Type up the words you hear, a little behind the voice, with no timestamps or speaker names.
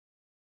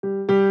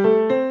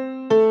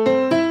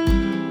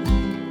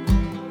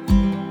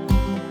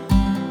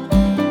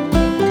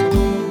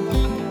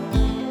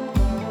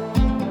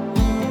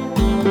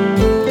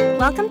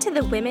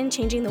to the Women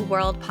Changing the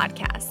World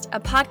podcast, a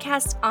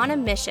podcast on a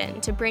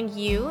mission to bring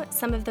you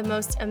some of the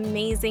most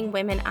amazing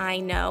women I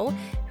know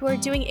who are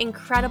doing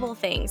incredible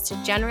things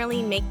to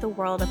generally make the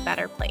world a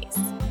better place.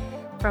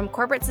 From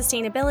corporate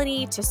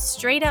sustainability to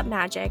straight up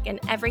magic and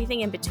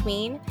everything in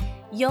between,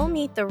 you'll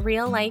meet the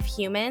real life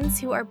humans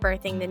who are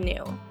birthing the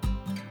new.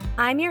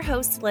 I'm your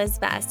host, Liz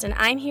Best, and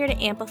I'm here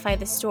to amplify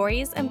the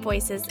stories and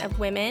voices of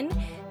women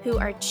who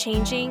are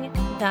changing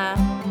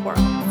the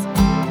world.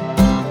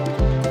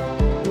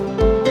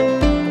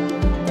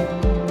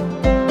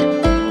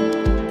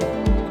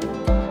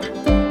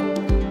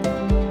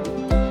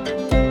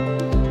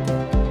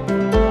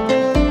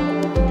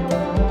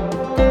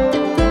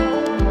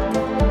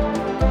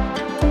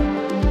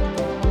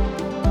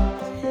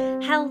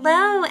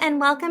 Hello,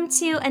 and welcome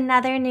to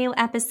another new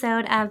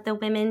episode of the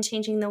Women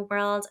Changing the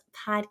World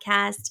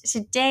podcast.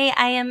 Today,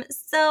 I am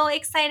so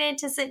excited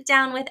to sit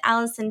down with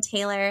Allison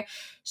Taylor.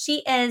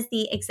 She is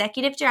the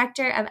Executive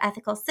Director of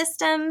Ethical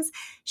Systems.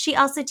 She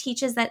also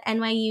teaches at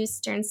NYU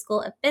Stern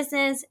School of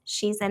Business.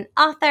 She's an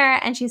author,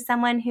 and she's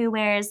someone who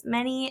wears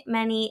many,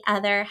 many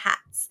other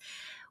hats.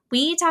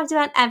 We talked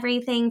about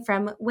everything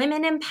from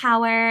women in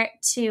power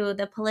to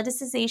the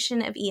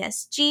politicization of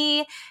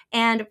ESG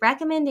and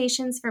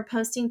recommendations for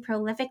posting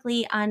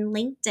prolifically on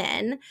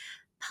LinkedIn,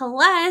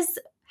 plus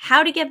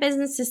how to get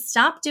business to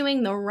stop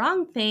doing the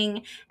wrong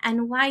thing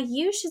and why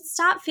you should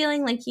stop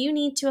feeling like you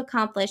need to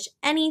accomplish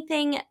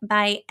anything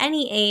by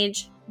any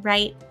age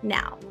right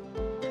now.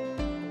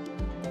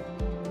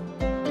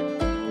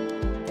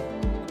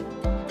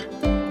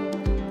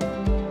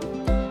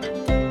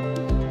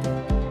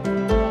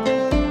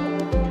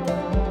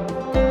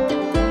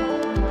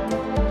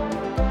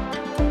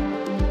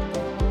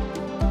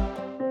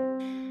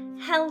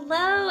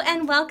 Hello,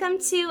 and welcome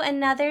to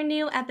another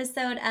new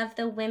episode of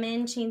the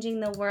Women Changing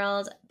the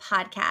World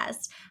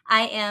podcast.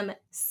 I am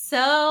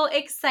so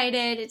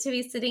excited to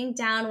be sitting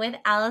down with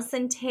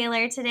Allison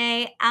Taylor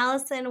today.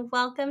 Allison,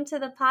 welcome to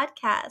the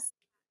podcast.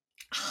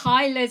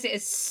 Hi, Liz. It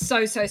is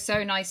so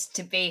nice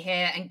to be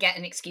here and get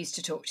an excuse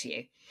to talk to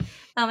you.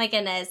 Oh my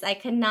goodness, I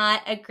could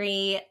not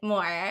agree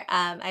more.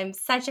 I'm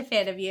such a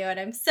fan of you, and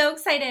I'm so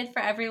excited for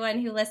everyone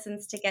who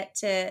listens to get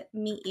to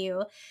meet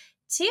you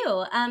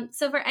too.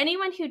 So for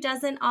anyone who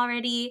doesn't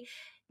already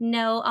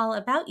know all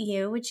about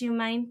you, would you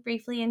mind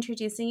briefly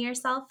introducing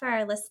yourself for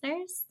our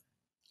listeners?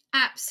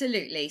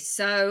 Absolutely.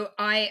 So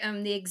I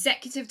am the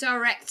Executive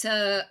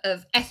Director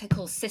of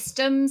Ethical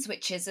Systems,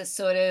 which is a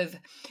sort of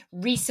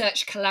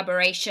research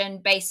collaboration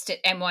based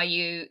at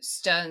NYU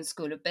Stern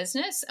School of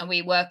Business. And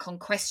we work on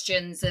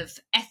questions of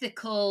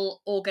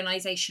ethical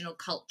organizational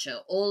culture,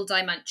 all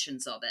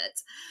dimensions of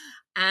it.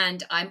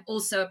 And I'm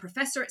also a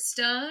professor at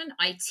Stern.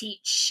 I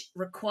teach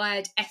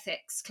required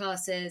ethics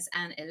classes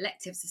and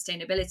elective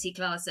sustainability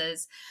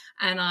classes.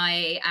 And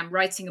I am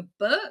writing a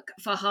book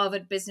for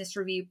Harvard Business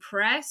Review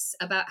Press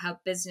about how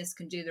business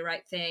can do the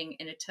right thing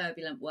in a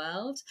turbulent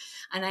world.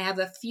 And I have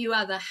a few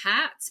other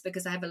hats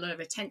because I have a lot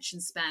of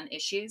attention span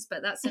issues,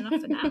 but that's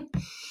enough for now.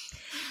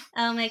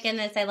 Oh my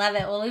goodness, I love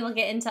it. Well, we will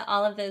get into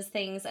all of those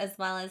things as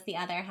well as the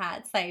other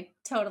hats. I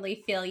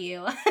totally feel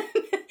you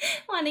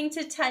wanting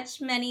to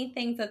touch many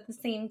things at the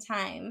same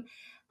time.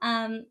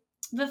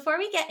 Before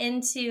we get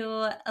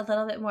into a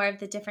little bit more of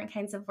the different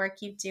kinds of work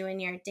you do in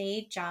your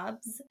day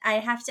jobs, I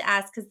have to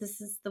ask, because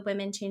this is the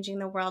Women Changing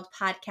the World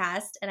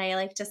podcast, and I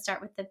like to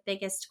start with the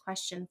biggest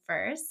question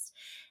first.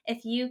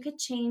 If you could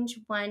change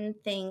one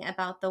thing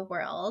about the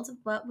world,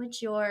 what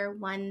would your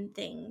one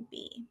thing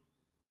be?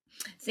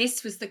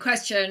 This was the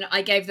question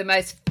I gave the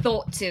most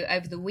thought to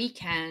over the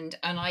weekend,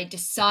 and I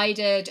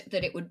decided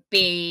that it would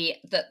be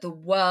that the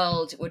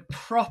world would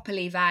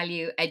properly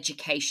value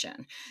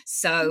education.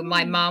 So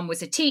my mum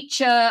was a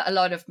teacher, a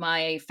lot of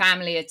my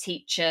family are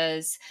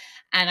teachers,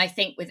 and I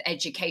think with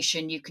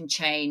education, you can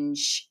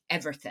change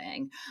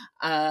everything.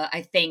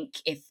 I think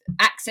if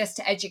access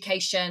to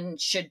education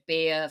should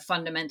be a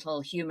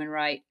fundamental human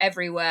right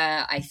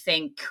everywhere. I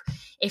think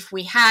if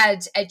we had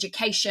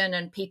education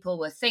and people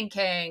were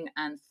thinking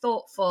and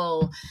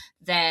thoughtful,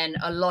 then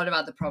a lot of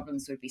other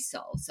problems would be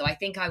solved. So I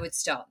think I would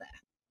start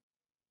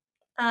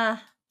there.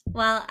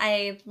 Well,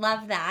 I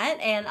love that.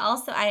 And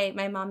also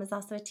my mom is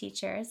also a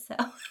teacher, so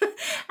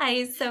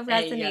I so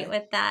resonate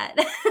with that.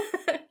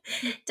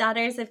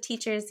 Daughters of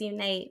teachers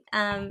unite.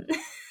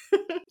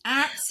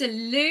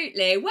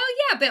 Absolutely. Well,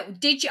 yeah, but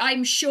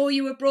I'm sure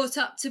you were brought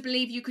up to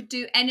believe you could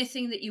do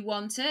anything that you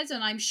wanted.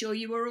 And I'm sure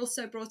you were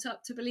also brought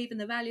up to believe in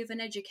the value of an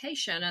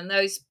education. And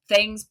those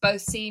things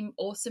both seem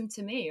awesome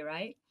to me,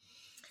 right?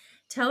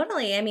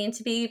 Totally. I mean,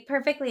 to be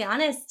perfectly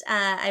honest,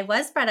 I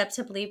was brought up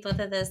to believe both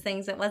of those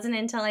things. It wasn't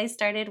until I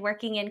started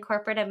working in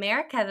corporate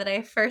America that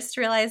I first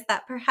realized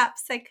that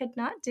perhaps I could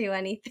not do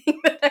anything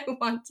that I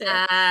wanted.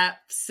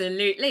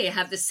 Absolutely. I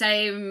have the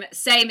same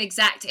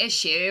exact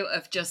issue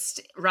of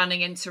just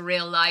running into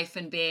real life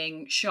and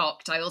being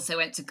shocked. I also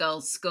went to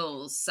girls'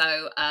 schools.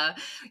 So,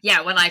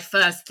 when I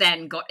first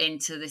then got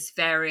into this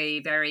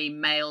very, very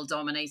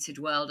male-dominated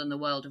world and the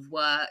world of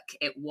work,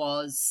 it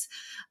was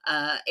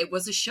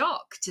a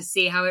shock to see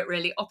see how it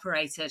really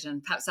operated,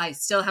 and perhaps I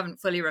still haven't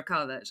fully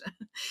recovered.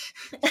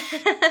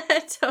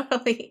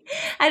 Totally.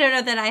 I don't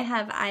know that I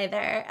have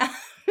either.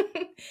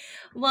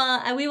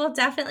 Well, we will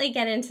definitely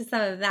get into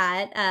some of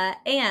that.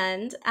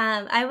 And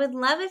I would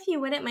love if you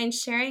wouldn't mind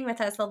sharing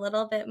with us a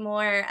little bit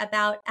more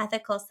about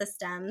ethical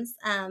systems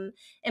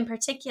in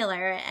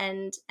particular,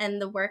 and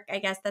the work, I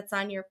guess, that's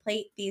on your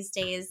plate these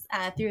days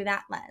through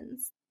that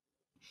lens.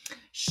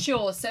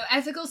 Sure. So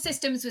Ethical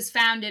Systems was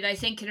founded, I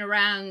think, in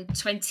around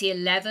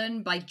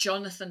 2011 by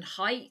Jonathan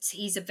Haidt.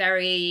 He's a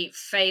very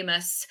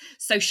famous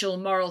social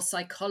moral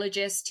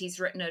psychologist.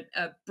 He's written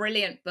a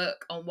brilliant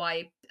book on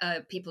why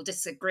people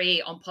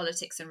disagree on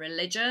politics and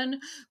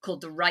religion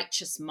called The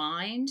Righteous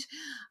Mind.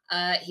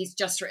 He's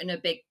just written a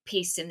big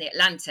piece in The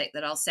Atlantic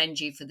that I'll send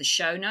you for the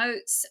show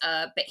notes.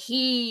 But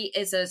he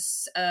is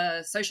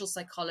a social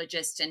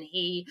psychologist, and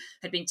he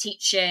had been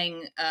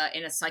teaching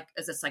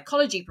as a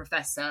psychology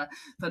professor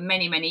for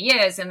many, many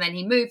years. And then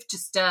he moved to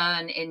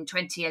Stern in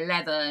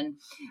 2011,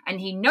 and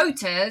he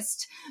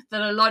noticed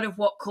that a lot of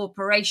what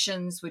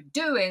corporations were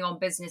doing on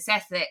business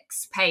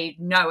ethics paid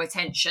no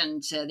attention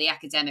to the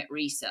academic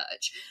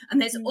research.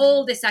 And there's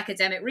all this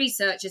academic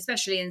research,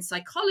 especially in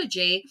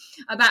psychology,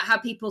 about how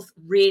people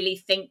really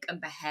think and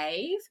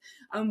behave.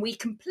 And we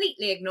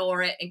completely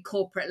ignore it in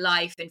corporate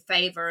life in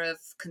favor of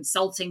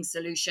consulting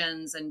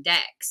solutions and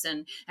decks,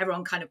 and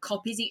everyone kind of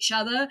copies each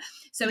other.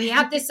 So he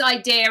had this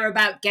idea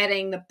about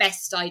getting the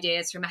best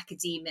ideas from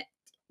academia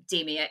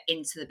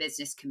into the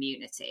business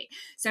community.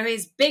 So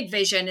his big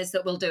vision is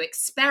that we'll do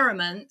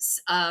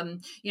experiments,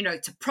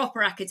 to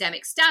proper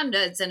academic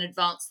standards and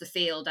advance the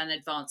field and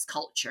advance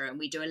culture. And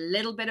we do a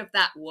little bit of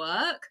that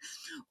work.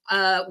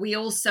 We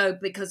also,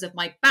 because of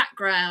my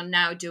background,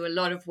 now do a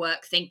lot of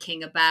work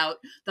thinking about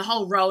the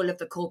whole role of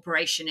the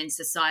corporation in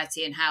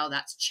society and how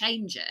that's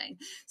changing.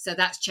 So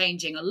that's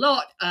changing a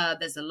lot.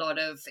 There's a lot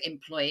of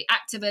employee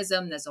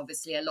activism. There's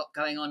obviously a lot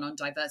going on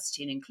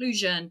diversity and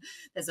inclusion.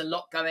 There's a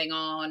lot going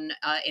on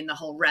in the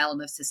whole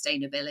realm of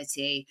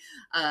sustainability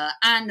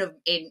and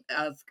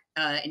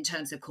in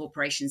terms of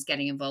corporations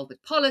getting involved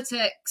with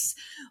politics,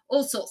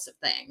 all sorts of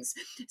things.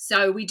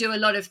 So we do a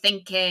lot of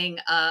thinking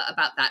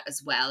about that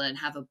as well, and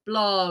have a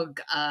blog.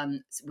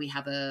 We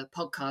have a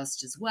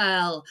podcast as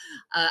well,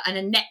 and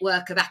a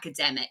network of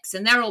academics.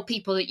 And they're all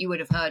people that you would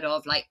have heard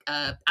of, like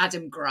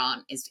Adam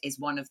Grant is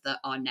one of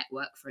our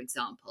network, for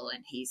example,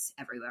 and he's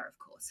everywhere, of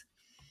course.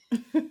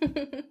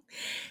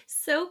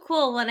 So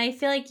cool. And I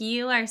feel like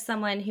you are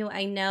someone who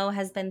I know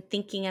has been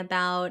thinking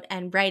about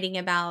and writing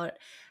about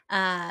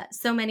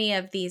so many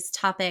of these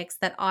topics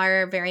that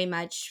are very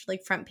much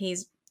like front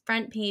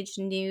page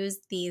news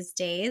these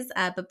days,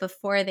 but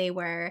before they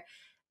were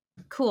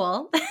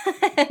cool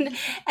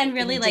and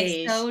really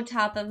Indeed. like so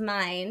top of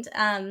mind.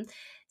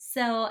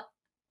 So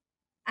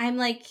I'm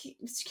like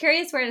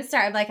curious where to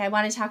start. I'm like, I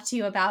want to talk to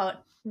you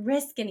about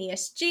risk and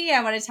ESG.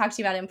 I want to talk to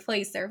you about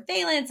employee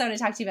surveillance. I want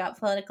to talk to you about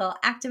political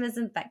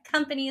activism by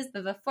companies.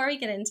 But before we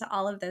get into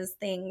all of those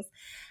things,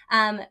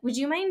 would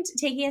you mind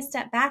taking a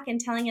step back and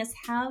telling us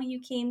how you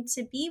came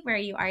to be where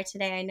you are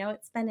today? I know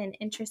it's been an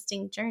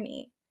interesting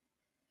journey.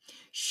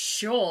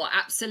 Sure,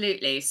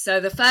 absolutely. So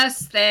the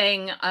first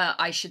thing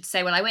I should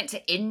say, well, I went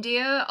to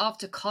India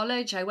after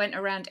college. I went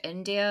around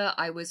India.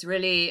 I was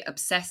really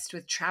obsessed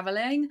with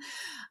traveling.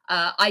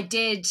 I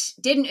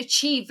didn't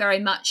achieve very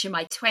much in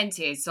my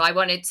 20s. So I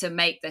wanted to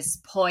make this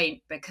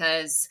point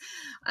because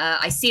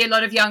I see a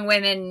lot of young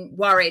women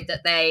worried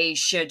that they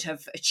should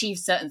have achieved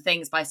certain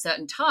things by a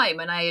certain time.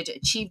 And I had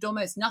achieved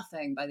almost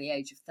nothing by the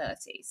age of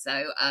 30.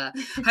 So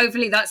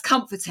hopefully that's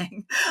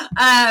comforting.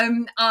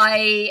 I'm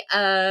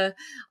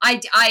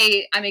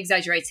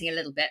exaggerating a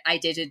little bit. I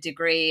did a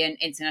degree in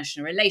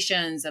international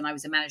relations, and I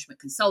was a management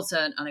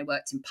consultant, and I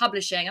worked in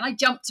publishing, and I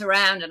jumped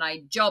around, and I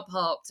job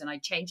hopped, and I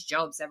changed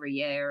jobs every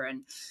year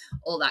and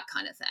all that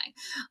kind of thing.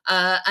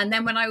 And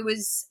then when I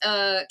was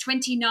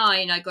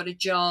 29, I got a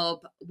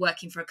job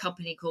working for a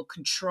company called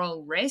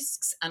Control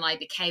Risks, and I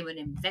became an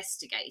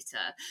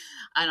investigator.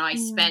 And I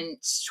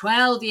spent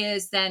 12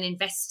 years then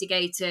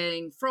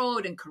investigating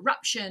fraud and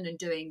corruption and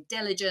doing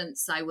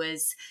diligence. I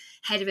was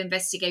head of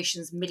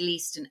investigations, Middle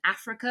East and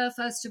Africa,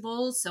 first of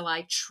all. So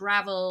I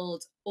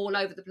traveled all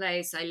over the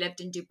place. I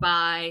lived in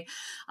Dubai.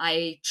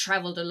 I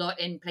traveled a lot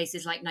in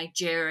places like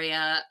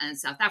Nigeria and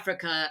South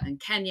Africa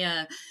and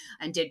Kenya,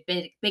 and did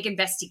big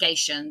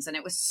investigations. And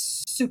it was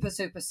super,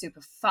 super,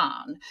 super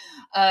fun.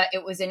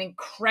 It was an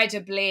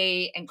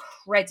incredibly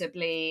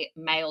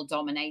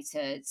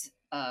male-dominated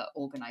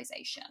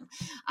organization.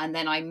 And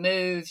then I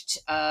moved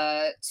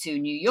to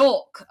New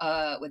York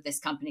with this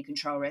company,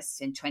 Control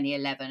Risks, in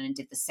 2011, and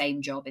did the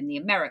same job in the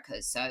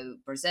Americas, so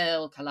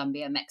Brazil,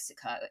 Colombia,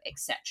 Mexico,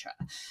 etc.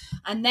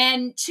 And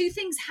then two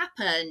things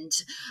happened.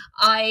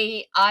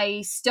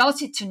 I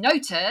started to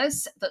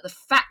notice that the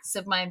facts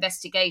of my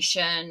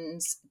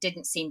investigations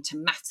didn't seem to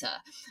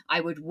matter.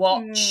 I would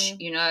watch,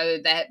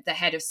 the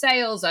head of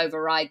sales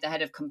override the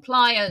head of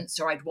compliance,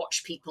 or I'd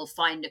watch people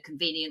find a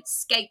convenient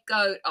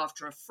scapegoat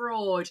after a fraud.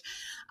 board.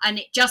 And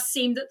it just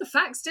seemed that the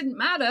facts didn't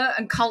matter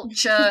and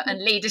culture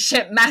and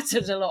leadership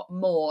mattered a lot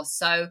more.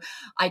 So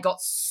I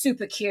got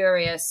super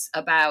curious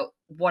about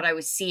what I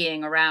was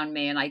seeing around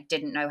me, and I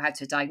didn't know how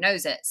to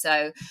diagnose it.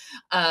 So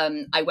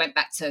I went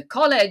back to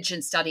college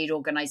and studied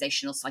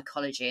organizational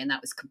psychology, and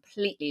that was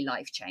completely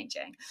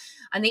life-changing.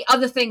 And the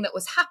other thing that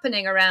was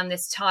happening around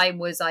this time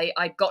was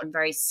I'd gotten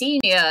very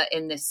senior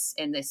in this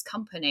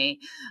company,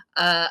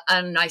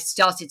 and I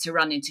started to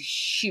run into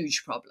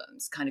huge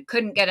problems, kind of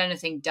couldn't get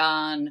anything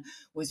done,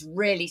 was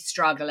really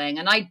struggling.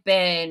 And I'd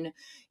been,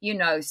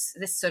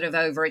 this sort of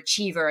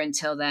overachiever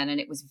until then.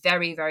 And it was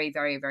very, very,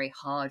 very, very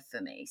hard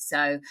for me.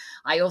 So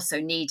I also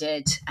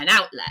needed an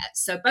outlet.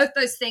 So both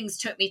those things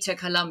took me to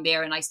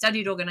Columbia, and I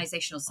studied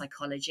organizational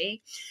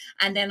psychology.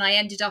 And then I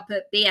ended up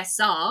at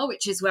BSR,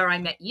 which is where I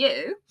met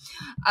you.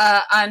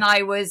 And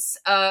I was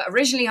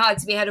originally hired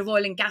to be head of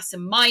oil and gas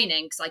and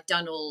mining, because I'd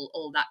done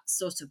all that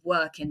sort of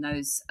work in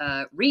those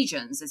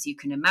regions, as you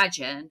can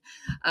imagine.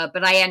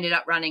 But I ended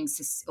up running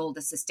all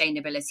the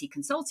sustainability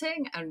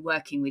consulting and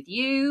working with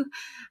you.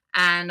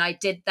 And I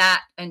did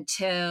that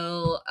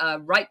until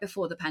right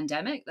before the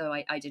pandemic, though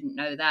I didn't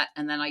know that.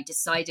 And then I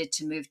decided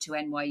to move to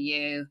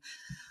NYU.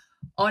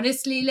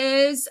 Honestly,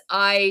 Liz,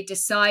 I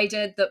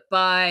decided that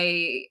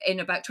in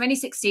about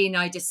 2016,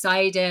 I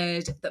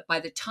decided that by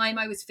the time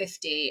I was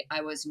 50,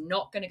 I was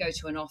not going to go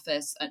to an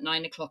office at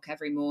 9 o'clock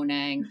every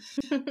morning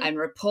and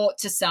report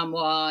to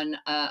someone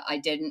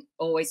I didn't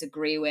always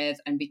agree with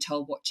and be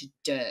told what to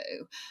do.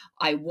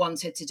 I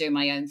wanted to do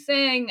my own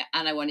thing,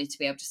 and I wanted to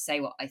be able to say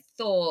what I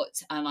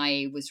thought, and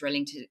I was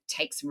willing to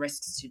take some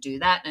risks to do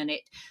that. And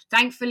it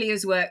thankfully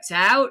has worked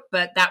out,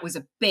 but that was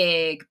a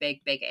big,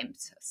 big, big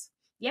impetus.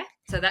 Yeah,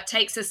 so that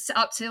takes us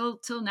up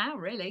till now,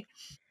 really.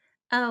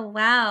 Oh,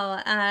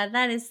 wow.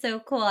 That is so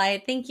cool. I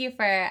thank you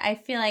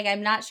I feel like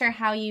I'm not sure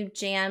how you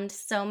jammed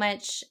so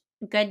much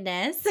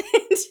goodness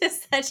into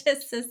such a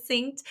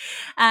succinct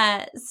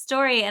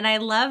story. And I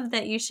love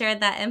that you shared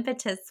that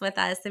impetus with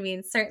us. I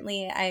mean,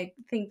 certainly I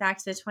think back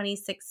to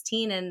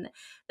 2016 and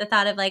the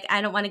thought of like,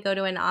 I don't want to go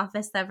to an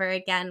office ever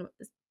again.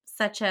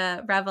 Such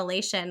a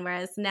revelation,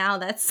 whereas now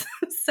that's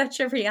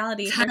such a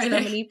reality for so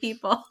many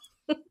people.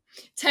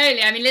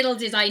 Totally. I mean, little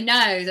did I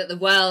know that the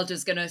world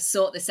was going to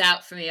sort this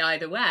out for me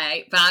either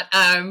way. But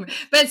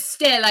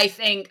still, I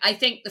think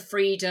the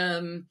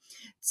freedom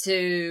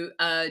to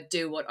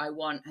do what I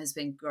want has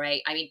been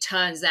great. I mean,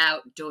 turns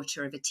out,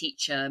 daughter of a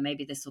teacher,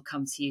 maybe this will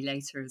come to you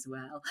later as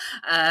well.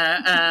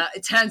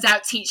 It turns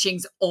out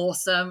teaching's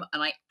awesome,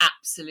 and I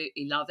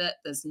absolutely love it.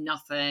 There's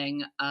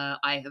nothing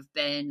I have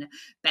been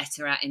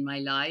better at in my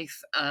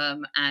life,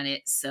 and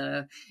it's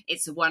a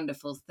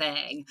wonderful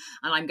thing.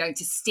 And I'm going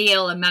to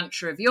steal a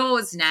mantra of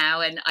yours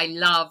now, and I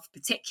love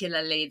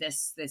particularly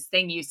this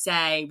thing you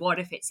say, what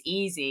if it's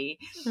easy?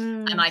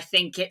 And I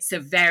think it's a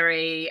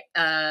very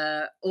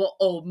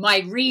or my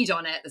read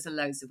on it, there's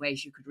loads of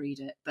ways you could read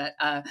it, but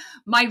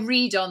my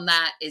read on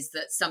that is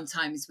that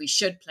sometimes we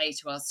should play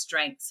to our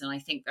strengths, and I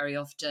think very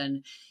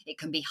often it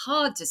can be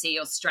hard to see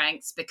your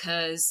strengths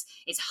because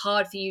it's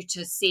hard for you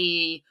to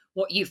see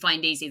what you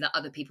find easy that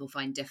other people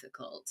find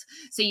difficult.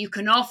 So you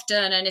can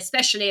often, and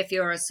especially if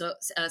you're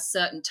a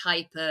certain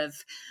type of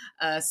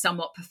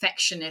somewhat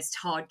perfectionist,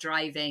 hard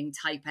driving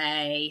type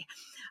A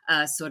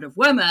sort of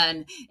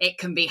woman, it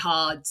can be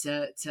hard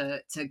to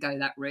go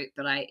that route.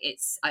 But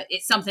it's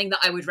something that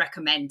I would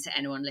recommend to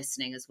anyone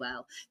listening as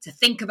well, to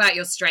think about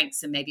your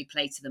strengths and maybe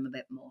play to them a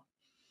bit more.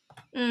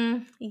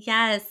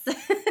 Yes.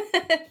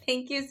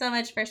 Thank you so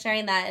much for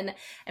sharing that. And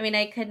I mean,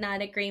 I could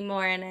not agree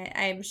more. And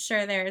I'm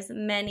sure there's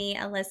many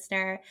a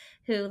listener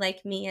who,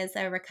 like me, is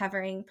a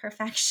recovering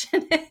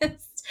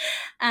perfectionist.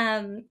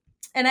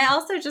 And I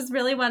also just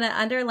really want to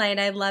underline,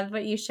 I loved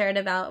what you shared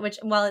about, which,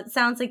 while it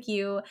sounds like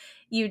you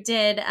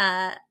did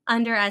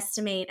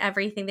underestimate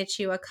everything that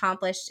you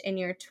accomplished in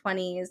your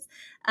 20s,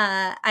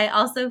 I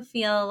also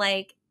feel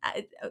like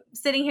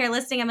sitting here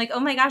listening, I'm like, oh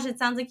my gosh, it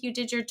sounds like you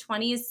did your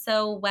 20s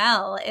so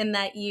well, in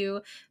that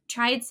you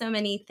tried so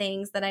many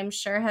things that I'm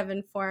sure have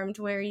informed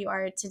where you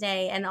are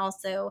today, and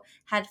also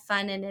had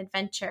fun and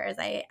adventures.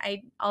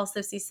 I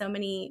also see so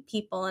many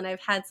people, and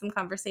I've had some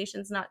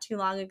conversations not too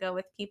long ago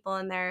with people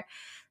in their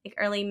like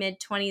early mid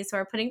 20s who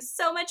are putting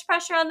so much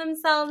pressure on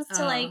themselves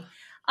to like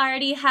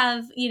already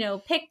have,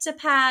 picked a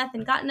path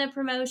and gotten a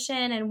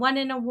promotion and won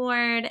an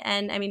award.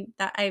 And I mean,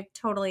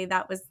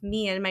 that was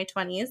me in my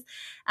 20s.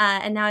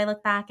 And now I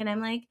look back and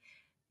I'm like,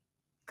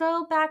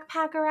 go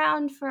backpack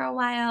around for a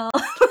while.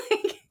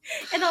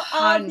 It'll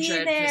all be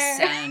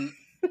there.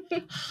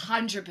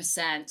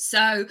 100%.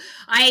 So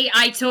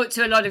I talk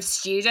to a lot of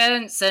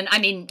students, and I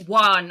mean,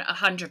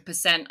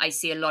 100%, I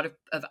see a lot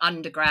of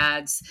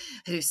undergrads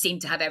who seem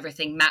to have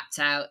everything mapped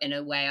out in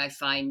a way I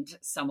find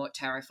somewhat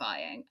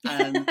terrifying.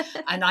 And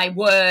I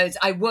would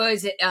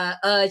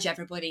urge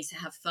everybody to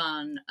have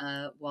fun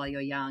while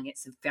you're young.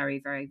 It's a very,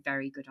 very,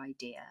 very good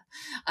idea.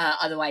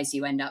 Otherwise,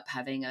 you end up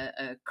having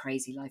a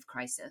crazy life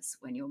crisis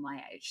when you're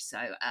my age. So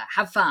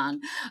have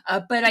fun.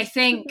 But I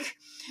think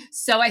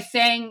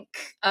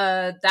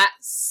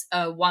that's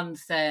one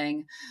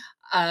thing.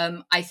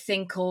 I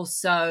think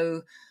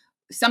also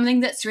something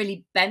that's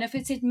really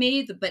benefited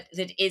me, but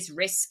that is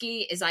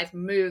risky, is I've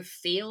moved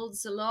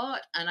fields a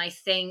lot, and I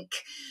think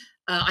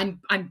I'm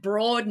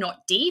broad,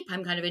 not deep.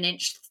 I'm kind of an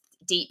inch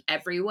deep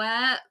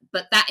everywhere,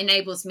 but that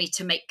enables me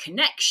to make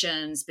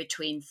connections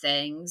between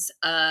things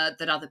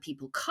that other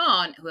people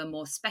can't, who are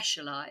more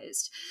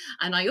specialized.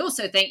 And I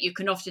also think you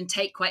can often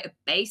take quite a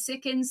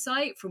basic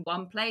insight from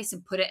one place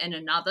and put it in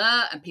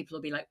another, and people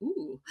will be like,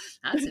 "Ooh,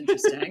 that's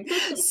interesting."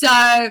 So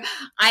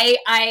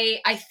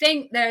I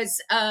think there's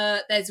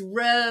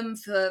room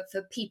for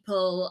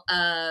people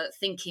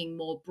thinking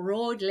more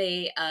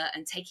broadly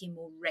and taking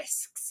more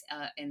risks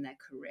in their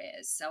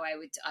careers. So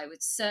I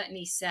would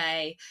certainly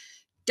say,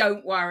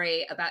 don't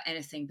worry about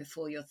anything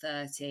before you're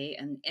 30,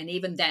 and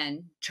even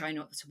then try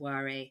not to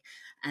worry.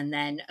 And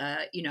then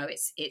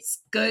it's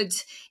good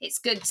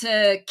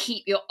to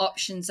keep your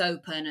options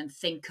open and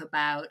think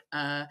about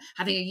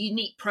having a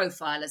unique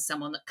profile as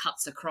someone that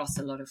cuts across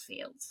a lot of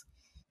fields.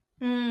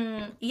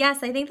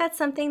 Yes, I think that's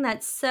something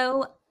that's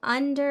so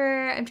I'm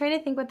trying to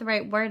think what the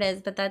right word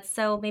is, but that's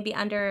so maybe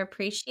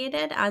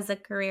underappreciated as a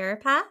career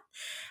path.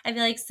 I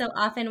feel like so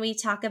often we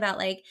talk about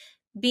like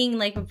being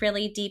like a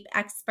really deep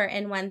expert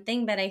in one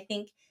thing, but I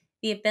think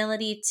the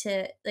ability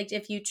to like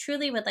if you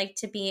truly would like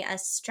to be a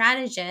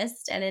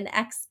strategist and an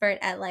expert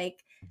at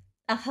like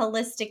a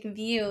holistic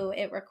view,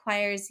 it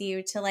requires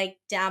you to like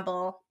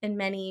dabble in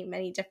many,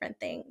 many different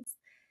things.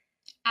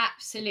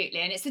 Absolutely.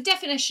 And it's the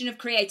definition of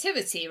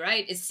creativity,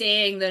 right? Is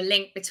seeing the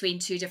link between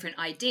two different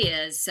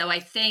ideas. So I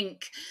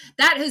think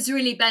that has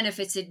really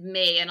benefited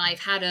me. And I've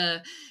had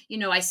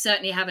I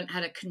certainly haven't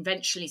had a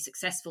conventionally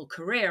successful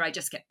career. I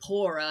just get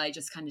poorer. I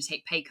just kind of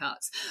take pay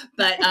cuts.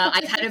 But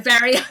I've had I've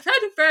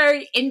had a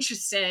very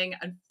interesting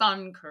and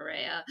fun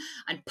career.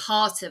 And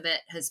part of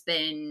it has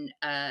been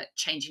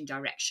changing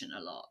direction a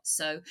lot.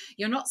 So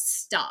you're not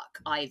stuck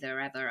either,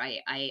 ever.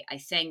 I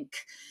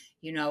think,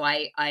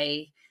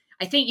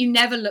 I think you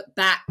never look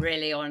back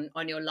really on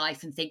your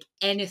life and think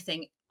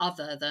anything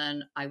other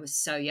than I was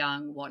so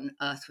young. What on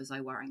earth was I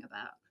worrying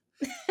about?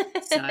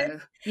 So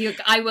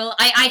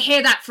I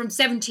hear that from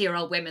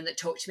 70-year-old women that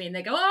talk to me and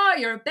they go, "Oh,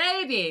 you're a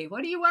baby.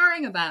 What are you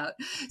worrying about?"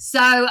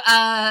 So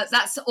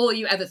that's all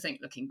you ever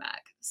think looking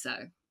back. So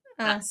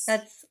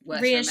That's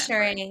worth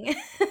reassuring.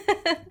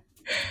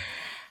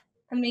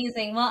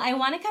 Amazing. Well, I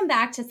want to come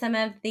back to some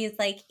of these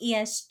like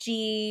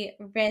ESG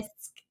risk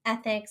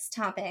ethics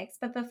topics.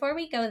 But before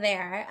we go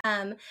there,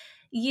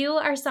 you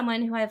are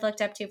someone who I've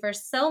looked up to for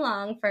so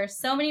long for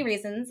so many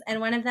reasons.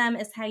 And one of them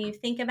is how you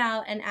think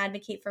about and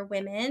advocate for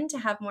women to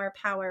have more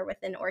power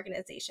within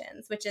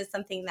organizations, which is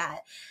something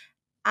that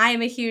I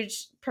am a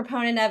huge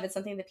proponent of. It's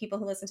something that people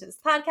who listen to this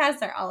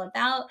podcast are all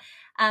about.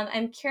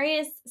 I'm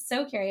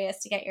so curious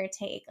to get your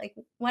take. Like,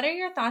 what are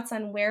your thoughts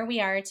on where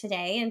we are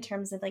today in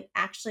terms of like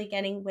actually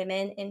getting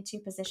women into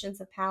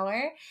positions of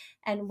power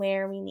and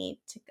where we need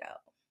to go?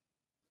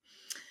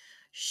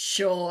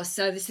 Sure.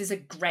 So this is a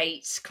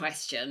great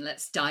question.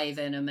 Let's dive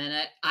in a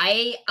minute.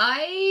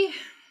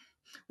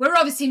 We're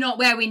obviously not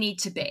where we need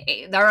to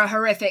be. There are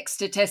horrific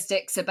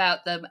statistics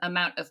about the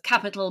amount of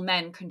capital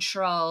men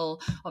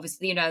control.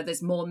 Obviously,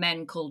 there's more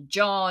men called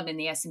John in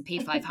the S&P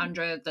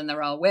 500 than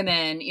there are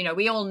women.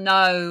 We all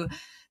know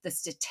the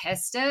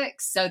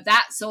statistics. So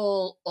that's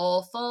all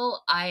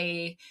awful.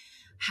 I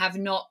have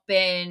not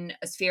been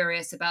as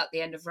furious about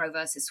the end of Roe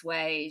versus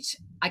Wade.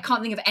 I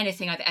can't think of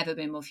anything I've ever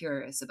been more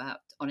furious about,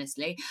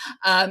 honestly.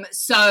 That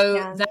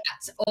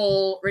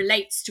all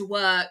relates to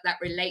work. That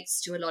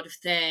relates to a lot of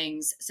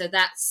things. So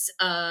that's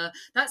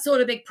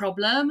all a big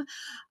problem.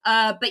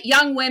 But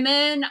young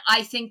women,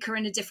 I think, are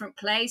in a different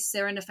place.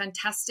 They're in a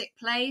fantastic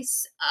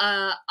place.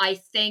 I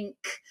think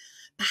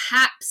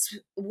perhaps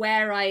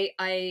where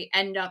I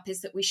end up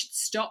is that we should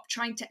stop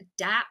trying to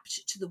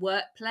adapt to the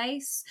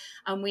workplace,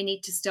 and we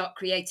need to start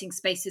creating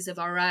spaces of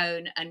our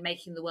own and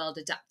making the world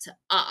adapt to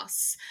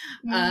us.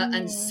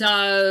 And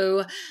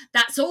so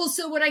that's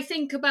also what I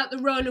think about the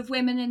role of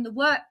women in the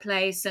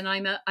workplace. And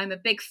I'm a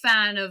big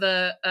fan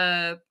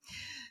of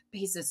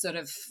he's a sort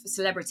of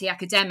celebrity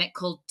academic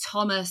called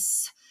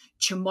Thomas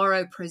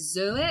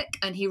Chamorro-Prazovic,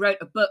 and he wrote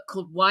a book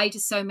called "Why Do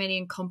So Many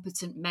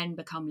Incompetent Men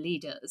Become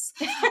Leaders?"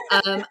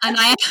 And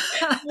I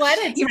what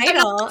a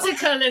title! An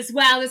article as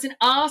well. There's an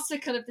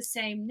article of the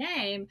same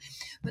name,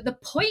 but the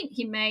point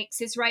he makes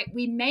is right.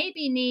 We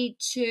maybe need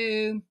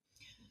to.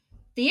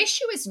 The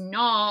issue is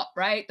not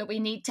right that we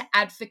need to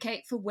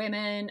advocate for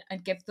women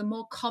and give them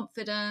more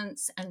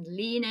confidence and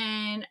lean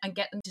in and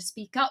get them to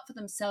speak up for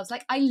themselves.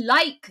 Like, I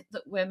like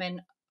that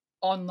women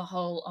on the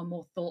whole are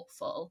more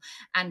thoughtful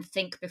and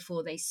think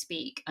before they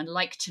speak and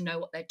like to know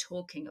what they're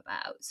talking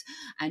about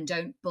and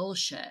don't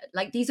bullshit.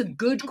 Like, these are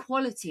good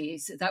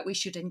qualities that we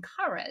should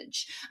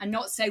encourage and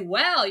not say,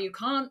 well, you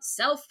can't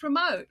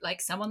self-promote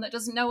like someone that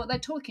doesn't know what they're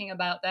talking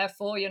about,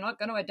 therefore you're not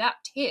going to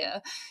adapt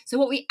here. So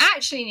what we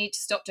actually need to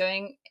stop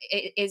doing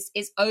is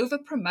over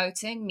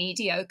promoting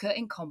mediocre,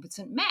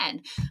 incompetent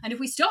men. And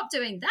if we stop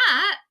doing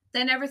that,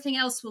 then everything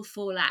else will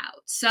fall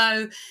out.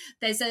 So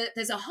there's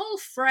a whole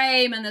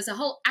frame and there's a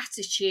whole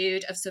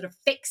attitude of sort of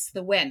fix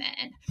the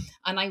women.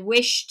 And I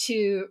wish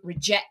to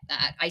reject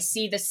that. I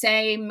see the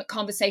same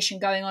conversation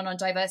going on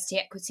diversity,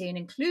 equity, and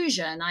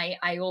inclusion.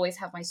 I always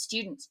have my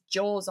students'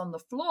 jaws on the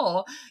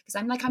floor because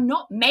I'm like, I'm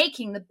not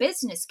making the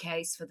business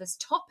case for this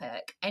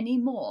topic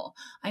anymore.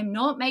 I'm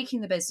not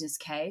making the business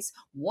case.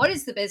 What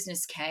is the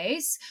business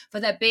case for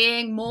there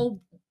being more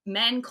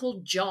men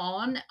called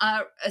John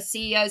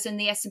CEOs in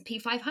the S&P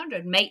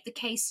 500? Make the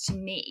case to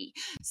me.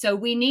 So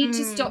we need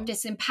to stop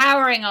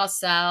disempowering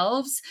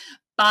ourselves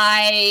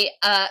by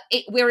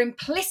we're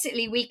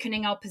implicitly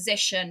weakening our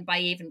position by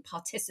even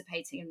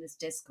participating in this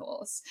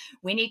discourse.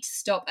 We need to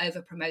stop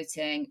over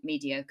promoting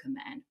mediocre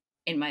men,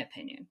 in my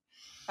opinion.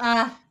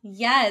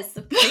 Yes,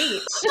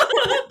 preach.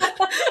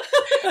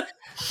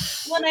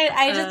 Well,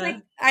 I just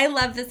like, I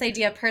love this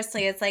idea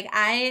personally. It's like,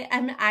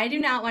 I do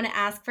not want to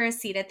ask for a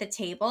seat at the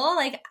table.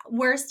 Like,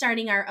 we're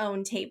starting our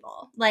own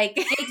table. Like,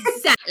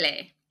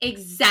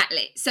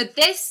 Exactly. So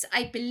this,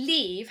 I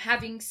believe,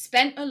 having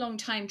spent a long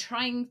time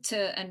trying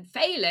to, and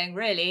failing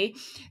really,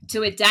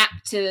 to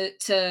adapt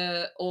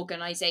to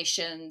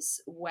organizations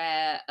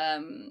where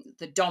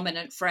the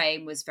dominant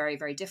frame was very,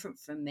 very different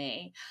from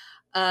me,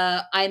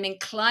 I'm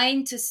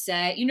inclined to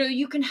say,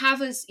 you can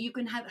have a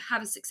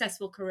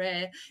successful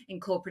career in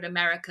corporate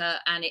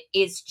America, and it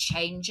is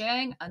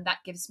changing, and that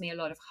gives me a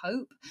lot of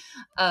hope.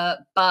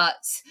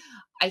 But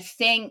I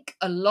think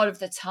a lot of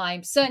the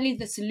time, certainly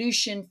the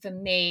solution for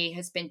me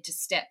has been to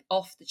step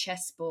off the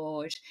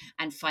chessboard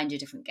and find a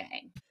different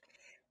game.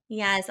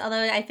 Yes,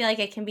 although I feel like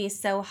it can be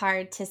so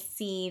hard to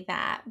see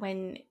that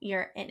when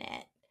you're in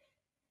it.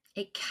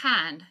 It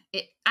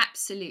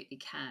absolutely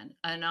can.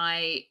 And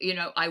I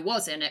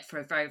was in it for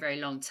a very,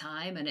 very long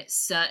time, and it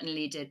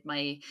certainly did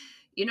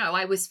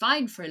I was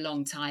fine for a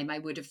long time. I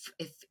would have,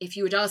 if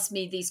you had asked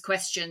me these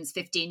questions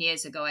 15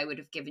 years ago, I would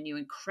have given you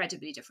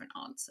incredibly different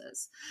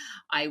answers.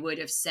 I would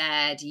have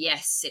said,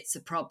 yes, it's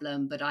a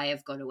problem, but I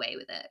have got away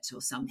with it,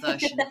 or some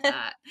version of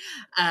that.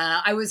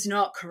 I was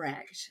not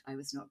correct.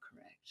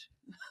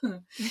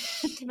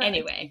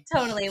 Anyway.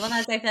 Totally. Well,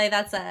 I feel like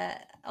that's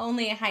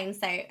only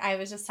hindsight. I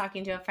was just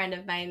talking to a friend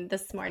of mine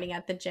this morning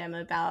at the gym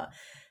about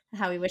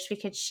how we wish we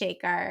could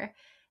shake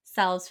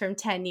ourselves from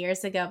 10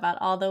 years ago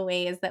about all the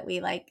ways that we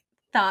like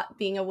thought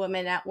being a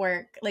woman at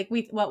work, like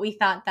what we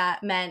thought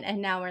that meant. And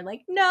now we're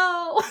like,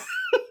 no.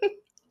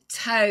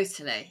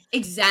 Totally.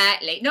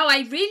 Exactly. No,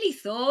 I really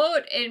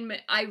thought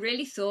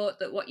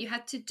that what you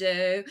had to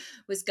do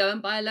was go and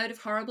buy a load of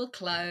horrible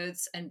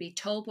clothes and be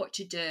told what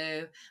to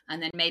do,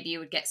 and then maybe you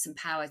would get some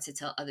power to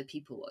tell other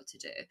people what to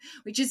do,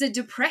 which is a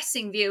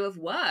depressing view of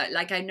work.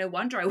 Like, no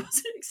wonder I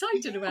wasn't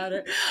excited about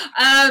it.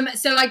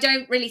 So I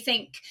don't really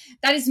think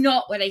that is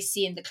not what I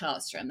see in the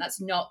classroom.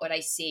 That's not what I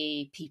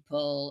see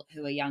people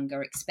who are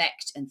younger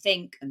expect and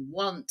think and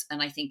want.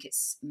 And I think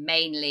it's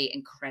mainly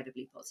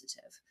incredibly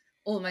positive.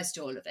 Almost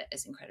all of it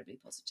is incredibly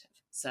positive.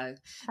 So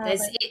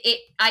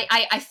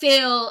I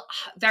feel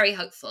very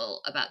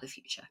hopeful about the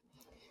future.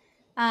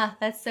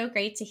 That's so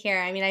great to hear.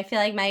 I mean, I feel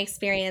like my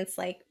experience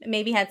like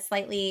maybe had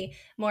slightly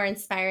more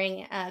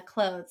inspiring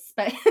clothes,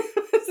 but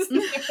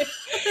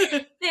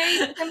very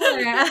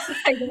similar.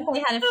 I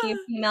definitely had a few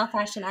female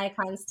fashion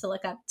icons to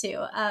look up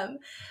to.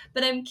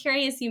 But I'm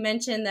curious, you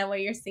mentioned that what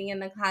you're seeing in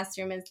the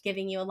classroom is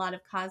giving you a lot of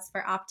cause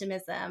for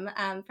optimism.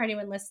 For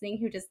anyone listening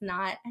who does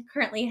not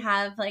currently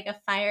have like a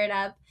fired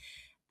up,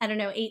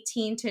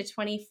 18 to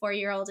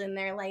 24-year-old in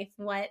their life,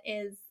 what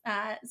is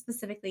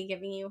specifically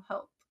giving you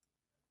hope?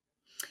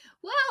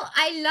 Well,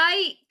 I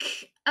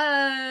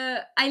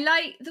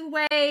like the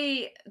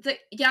way that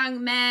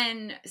young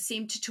men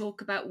seem to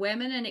talk about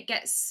women, and it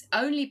gets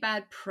only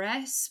bad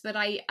press. But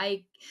I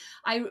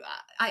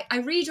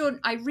read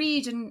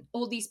in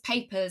all these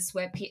papers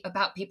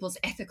about people's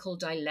ethical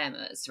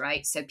dilemmas,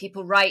 right? So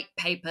people write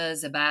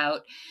papers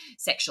about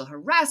sexual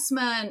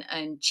harassment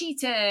and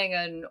cheating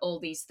and all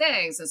these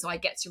things, and so I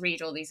get to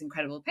read all these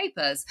incredible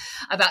papers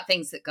about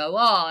things that go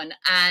on.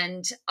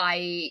 And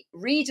I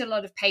read a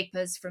lot of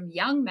papers from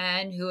young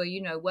men who are,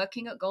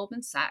 working at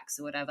Goldman Sachs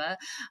or whatever,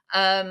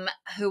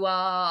 who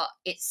are,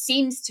 it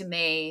seems to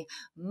me,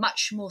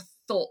 much more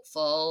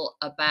thoughtful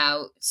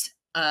about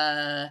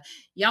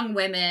young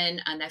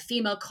women and their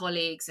female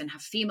colleagues and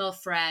have female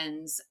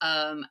friends.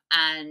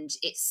 And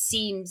it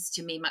seems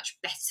to me much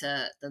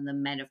better than the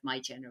men of my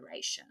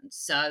generation.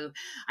 So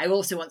I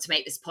also want to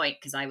make this point,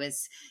 because I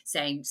was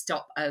saying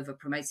stop over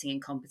promoting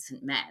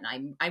incompetent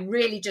men. I'm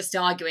really just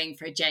arguing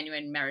for a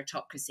genuine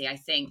meritocracy. I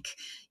think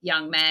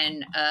young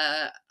men,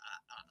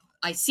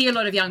 I see a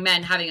lot of young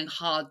men having a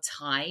hard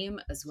time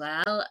as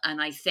well.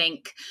 And I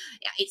think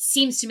it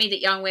seems to me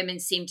that young women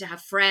seem to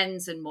have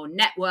friends and more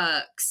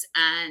networks.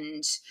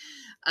 And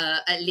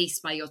at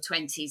least by your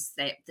 20s,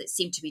 that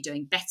seem to be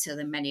doing better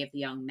than many of the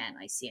young men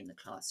I see in the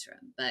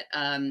classroom. But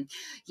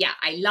yeah,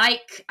 I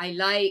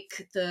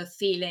like the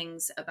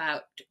feelings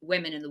about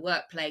women in the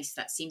workplace.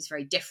 That seems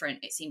very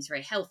different. It seems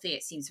very healthy.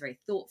 It seems very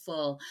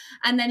thoughtful.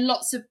 And then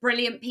lots of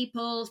brilliant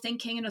people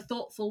thinking in a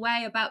thoughtful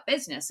way about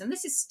business. And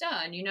this is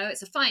Stern,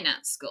 it's a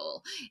finance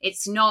school.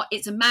 It's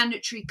a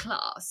mandatory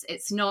class.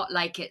 It's not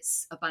like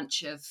it's a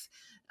bunch of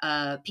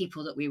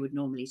people that we would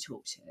normally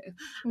talk to.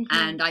 Mm-hmm.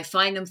 And I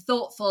find them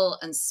thoughtful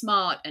and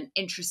smart and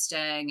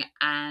interesting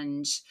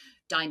and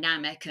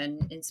dynamic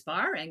and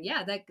inspiring.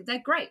 Yeah, they're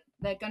great.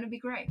 They're going to be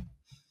great.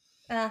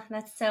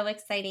 That's so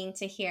exciting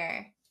to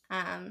hear.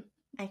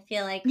 I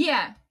feel like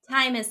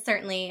time is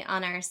certainly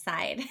on our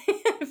side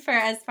for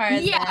as far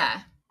as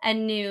a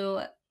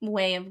new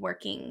way of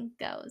working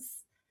goes.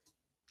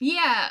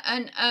 Yeah,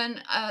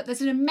 and there's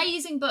an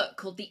amazing book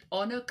called The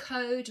Honor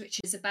Code, which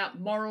is about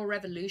moral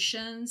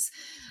revolutions.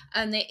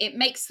 And it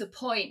makes the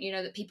point,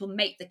 that people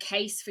make the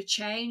case for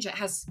change. It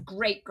has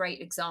great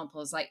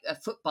examples like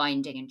foot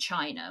binding in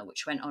China,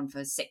 which went on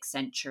for 6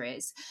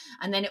 centuries.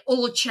 And then it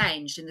all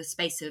changed in the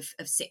space of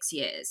 6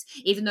 years,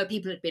 even though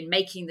people had been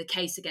making the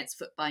case against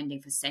foot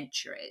binding for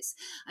centuries.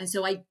 And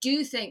so I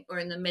do think we're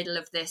in the middle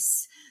of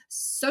this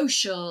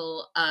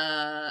social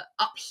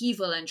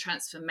upheaval and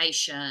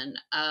transformation.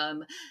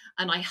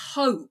 And I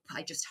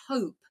just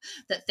hope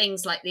that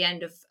things like the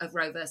end of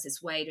Roe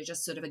versus Wade are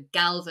just sort of a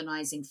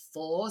galvanizing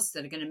force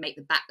that are going to make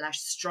the backlash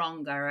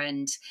stronger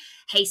and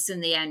hasten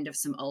the end of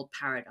some old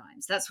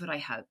paradigms. That's what I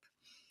hope.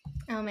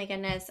 Oh my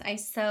goodness. I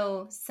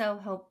so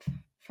hope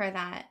for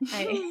that.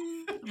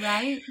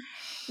 Right?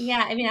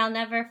 Yeah. I mean, I'll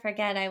never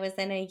forget, I was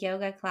in a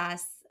yoga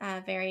class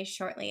very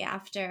shortly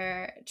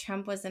after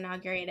Trump was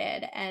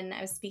inaugurated, and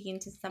I was speaking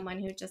to someone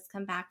who just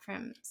come back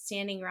from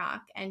Standing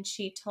Rock, and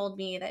she told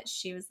me that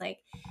she was like,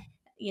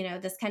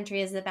 this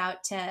country is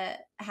about to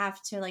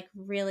have to like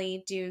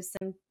really do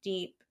some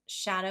deep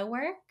shadow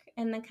work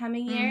in the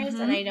coming years.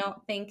 Mm-hmm. And I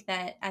don't think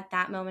that at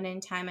that moment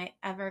in time I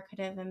ever could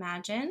have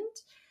imagined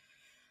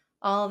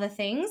all the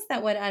things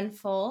that would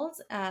unfold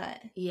in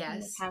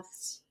the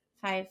past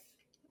 5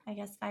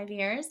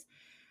 years.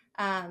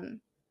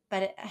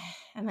 But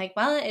I'm like,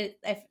 well,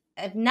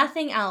 if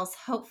nothing else,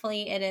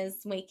 hopefully it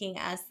is waking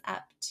us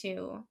up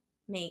to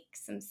make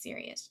some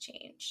serious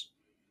change.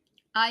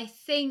 I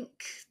think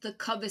the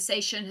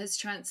conversation has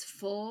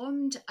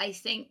transformed. I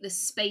think the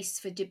space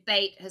for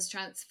debate has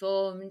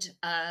transformed.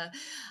 I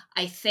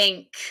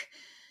think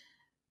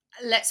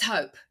let's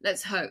hope. There's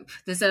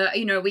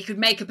we could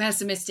make a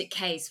pessimistic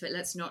case, but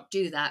let's not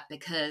do that,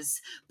 because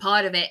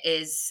part of it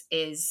is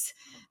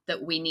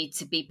that we need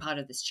to be part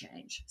of this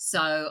change.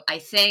 So I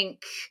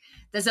think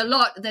there's a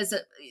lot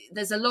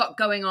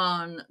going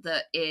on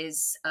that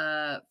is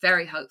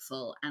very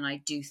hopeful, and I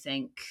do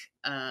think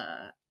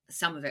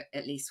some of it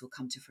at least will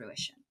come to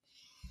fruition.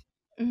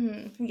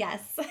 Mm-hmm.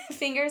 Yes,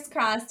 fingers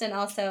crossed. And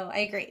also, I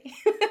agree.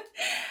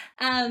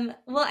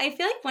 Well, I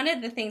feel like one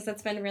of the things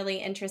that's been really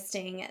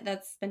interesting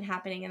that's been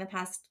happening in the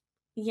past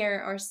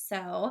year or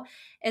so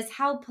is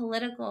how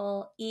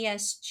political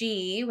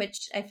ESG,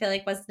 which I feel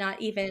like was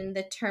not even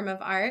the term of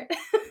art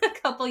a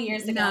couple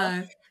years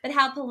ago, but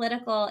how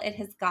political it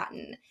has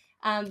gotten.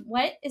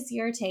 What is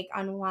your take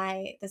on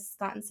why this has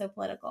gotten so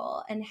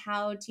political, and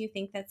how do you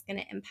think that's going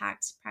to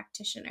impact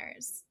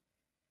practitioners?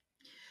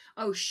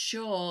 Oh,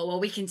 sure.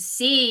 Well, we can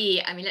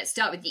see, let's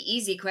start with the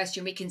easy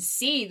question. We can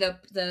see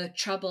the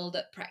trouble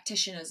that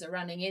practitioners are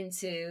running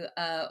into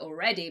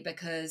already,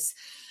 because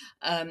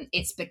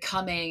it's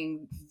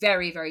becoming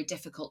very, very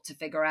difficult to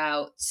figure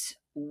out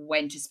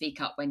when to speak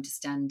up, when to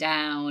stand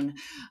down.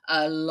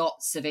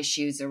 Lots of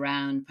issues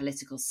around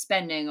political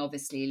spending,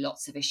 obviously,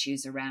 lots of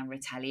issues around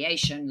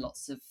retaliation,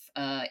 lots of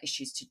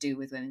issues to do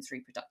with women's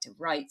reproductive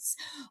rights,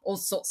 all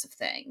sorts of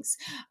things.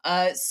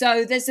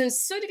 So there's a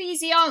sort of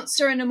easy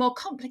answer and a more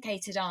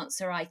complicated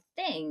answer, I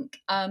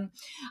think.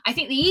 I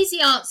think the easy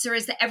answer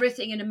is that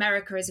everything in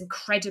America is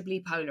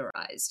incredibly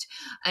polarized,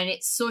 and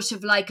it's sort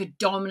of like a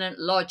dominant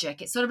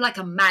logic. It's sort of like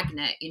a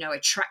magnet,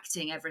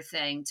 attracting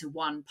everything to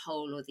one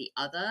pole or the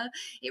other.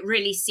 It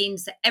really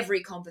seems that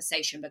every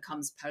conversation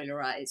becomes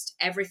polarized.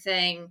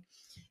 Everything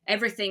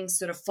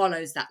sort of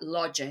follows that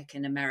logic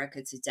in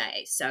America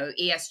today. So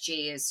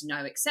ESG is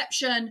no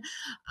exception.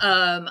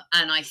 And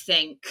I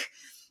think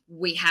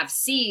we have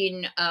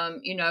seen,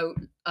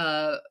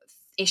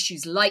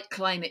 issues like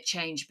climate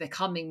change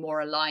becoming more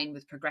aligned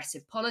with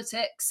progressive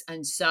politics.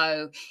 And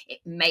so it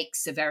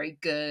makes a very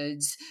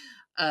good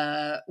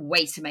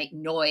way to make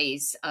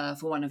noise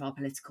for one of our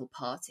political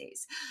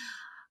parties.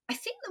 I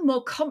think the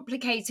more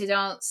complicated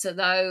answer,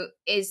 though,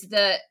 is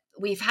that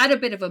we've had a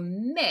bit of a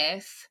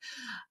myth.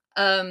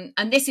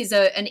 And this is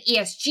an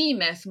ESG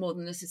myth more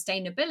than a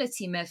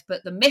sustainability myth,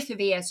 but the myth of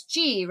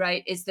ESG,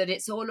 right, is that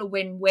it's all a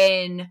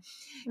win-win.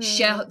 It's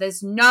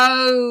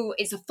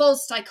a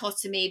false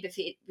dichotomy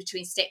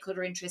between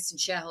stakeholder interests and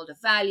shareholder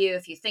value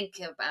if you think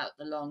about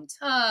the long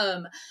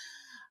term.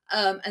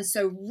 And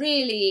so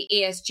really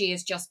ESG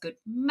is just good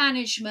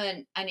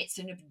management, and it's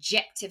an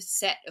objective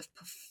set of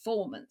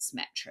performance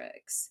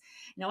metrics.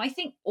 Now, I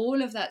think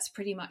all of that's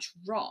pretty much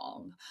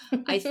wrong.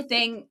 I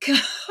think,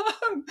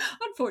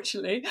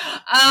 unfortunately,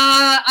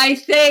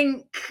 I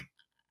think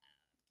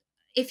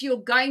if you're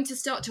going to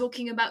start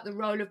talking about the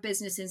role of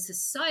business in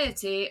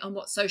society and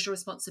what social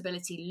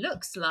responsibility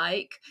looks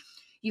like,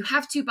 you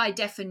have to, by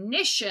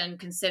definition,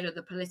 consider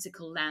the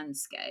political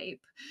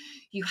landscape.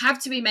 You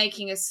have to be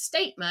making a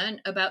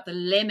statement about the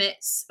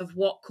limits of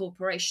what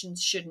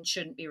corporations should and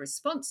shouldn't be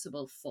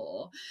responsible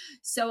for.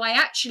 So I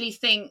actually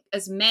think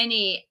as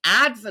many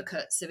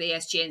advocates of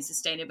ESG and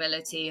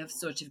sustainability have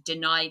sort of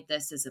denied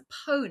this as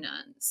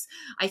opponents.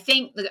 I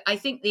think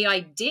the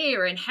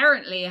idea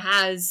inherently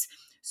has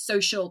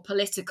social,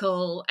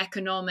 political,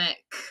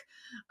 economic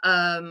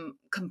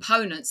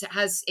components. It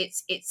has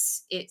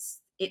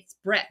its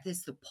breadth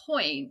is the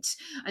point.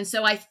 And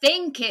so I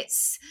think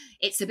it's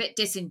a bit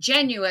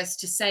disingenuous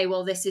to say,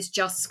 well, this is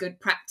just good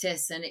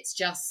practice and it's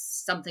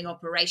just something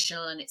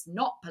operational and it's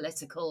not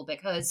political,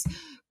 because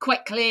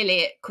quite clearly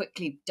it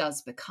quickly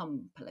does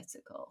become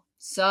political.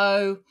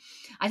 So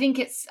I think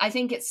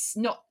it's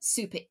not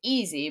super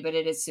easy, but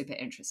it is super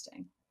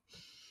interesting.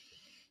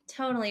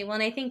 Totally. Well,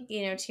 and I think,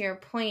 to your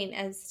point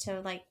as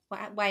to like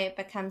why it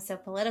becomes so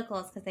political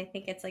is because I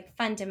think it's like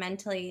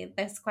fundamentally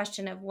this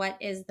question of what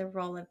is the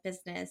role of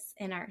business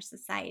in our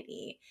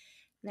society.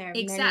 There are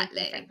many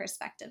different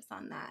perspectives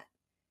on that.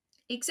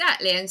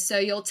 Exactly. And so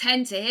you'll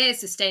tend to hear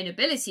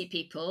sustainability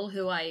people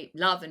who I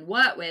love and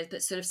work with,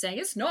 but sort of saying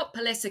it's not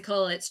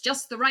political, it's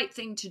just the right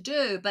thing to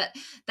do. But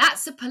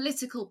that's a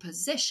political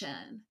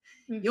position.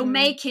 Mm-hmm.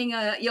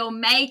 You're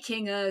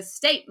making a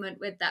statement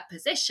with that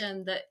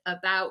position that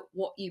about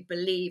what you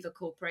believe a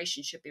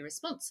corporation should be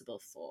responsible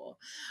for.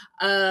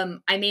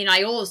 I mean,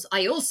 I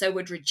also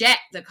would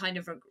reject the kind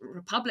of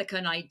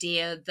Republican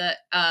idea that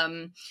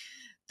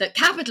that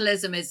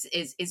capitalism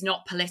is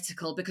not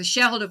political, because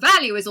shareholder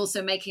value is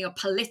also making a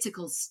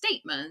political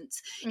statement.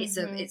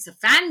 Mm-hmm. It's a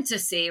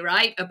fantasy,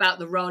 right, about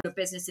the role of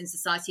business in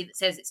society that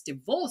says it's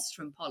divorced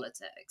from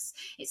politics.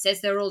 It says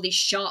there are all these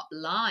sharp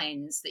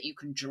lines that you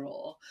can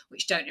draw,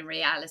 which don't in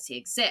reality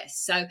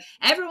exist. So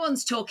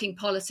everyone's talking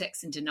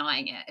politics and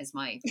denying it, is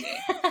my view.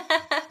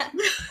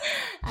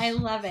 I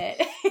love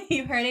it.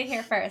 You heard it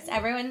here first.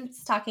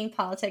 Everyone's talking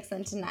politics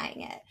and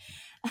denying it.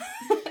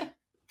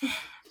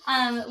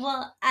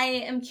 Well, I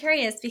am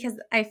curious because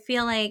I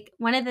feel like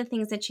one of the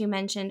things that you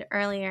mentioned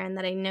earlier and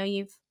that I know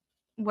you've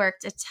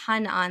worked a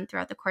ton on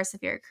throughout the course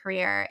of your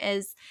career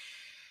is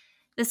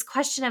this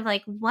question of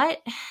like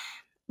what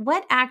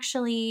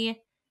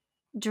actually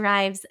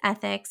drives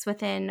ethics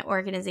within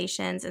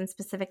organizations and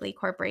specifically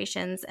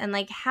corporations, and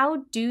like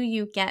how do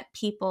you get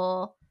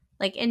people,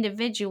 like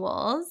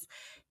individuals,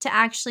 to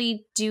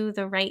actually do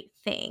the right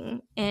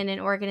thing in an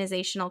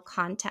organizational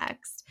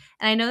context?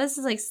 And I know this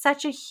is like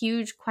such a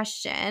huge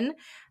question.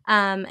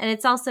 And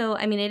it's also,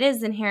 I mean, it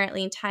is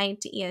inherently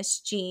tied to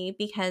ESG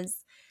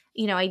because,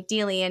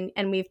 ideally,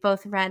 and we've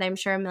both read, I'm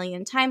sure, a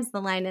million times the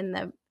line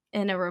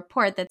in a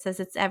report that says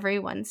it's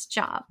everyone's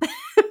job.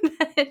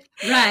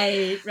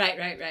 Right.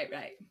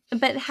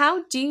 But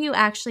how do you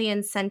actually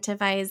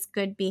incentivize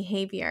good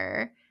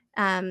behavior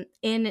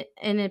in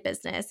a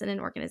business, in an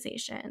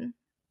organization?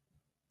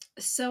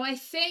 So I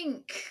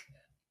think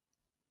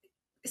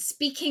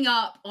speaking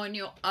up on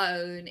your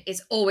own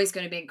is always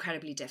going to be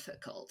incredibly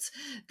difficult.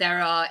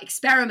 There are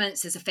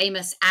experiments. There's a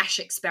famous Ash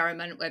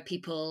experiment where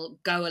people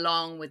go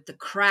along with the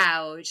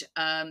crowd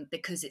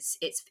because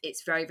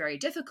it's very, very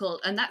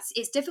difficult, and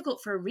it's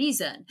difficult for a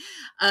reason.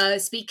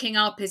 Speaking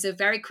up is a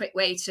very quick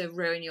way to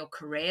ruin your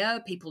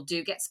career. People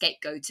do get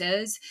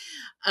scapegoated.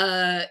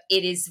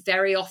 It is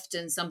very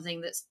often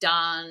something that's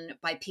done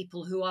by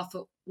people who are,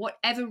 for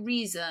whatever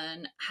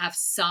reason, have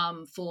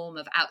some form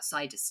of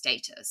outsider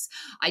status.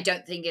 I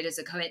don't think it is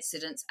a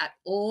coincidence at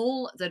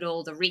all that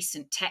all the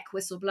recent tech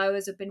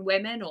whistleblowers have been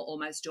women, or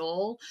almost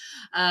all.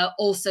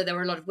 Also, there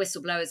were a lot of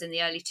whistleblowers in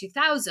the early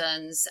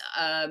 2000s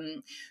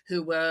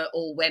who were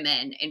all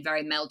women in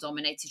very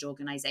male-dominated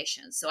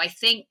organizations. So I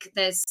think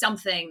there's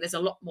a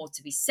lot more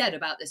to be said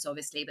about this,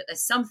 obviously, but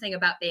there's something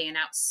about being an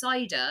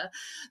outsider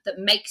that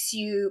makes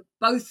you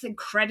both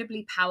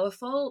incredibly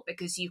powerful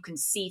because you can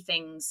see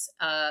things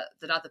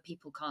that other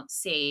people can't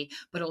see,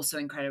 but also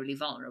incredibly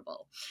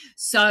vulnerable.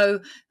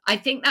 So I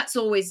think that's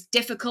always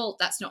difficult.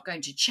 That's not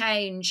going to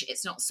change.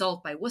 It's not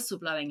solved by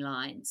whistleblowing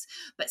lines,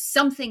 but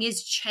something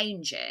is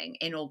changing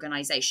in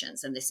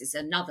organizations. And this is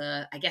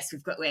another, I guess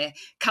we're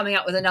coming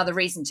up with another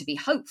reason to be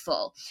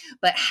hopeful,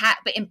 but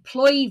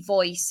employee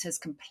voice has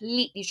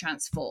completely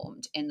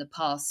transformed in the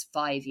past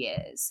 5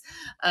 years.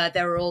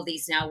 There are all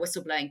these now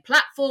whistleblowing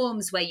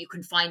platforms where you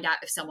can find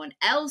out if someone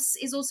else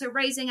is also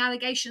raising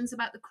allegations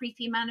about the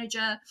creepy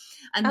manager.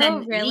 And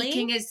then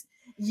leaking is,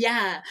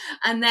 yeah.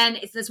 And then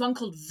there's one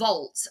called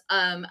Vault,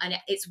 and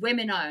it's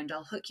women owned.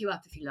 I'll hook you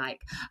up if you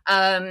like.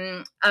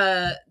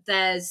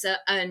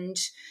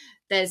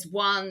 There's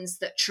ones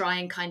that try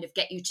and kind of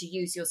get you to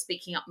use your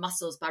speaking up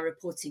muscles by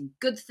reporting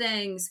good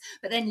things.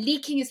 But then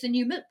leaking is the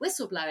new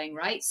whistleblowing,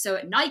 right? So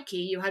at Nike,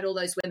 you had all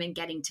those women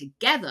getting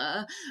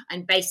together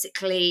and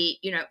basically,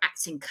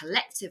 acting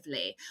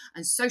collectively.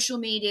 And social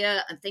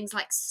media and things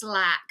like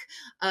Slack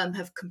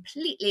have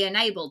completely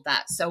enabled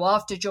that. So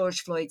after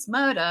George Floyd's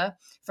murder,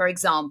 for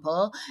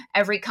example,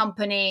 every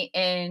company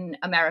in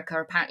America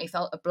apparently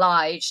felt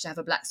obliged to have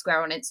a black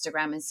square on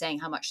Instagram and saying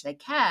how much they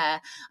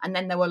care. And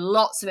then there were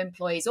lots of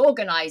employees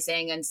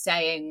organizing and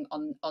saying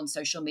on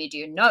social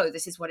media, no,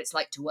 this is what it's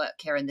like to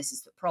work here and this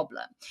is the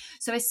problem.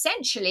 So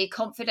essentially,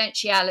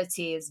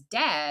 confidentiality is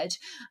dead,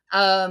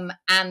 and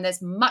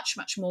there's much,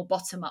 much more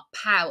bottom-up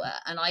power.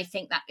 And I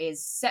think that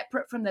is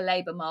separate from the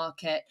labor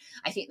market.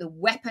 I think the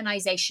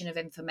weaponization of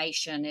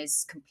information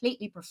is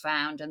completely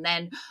profound. And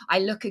then I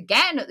look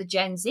again at the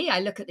Gen Z, I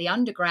look at the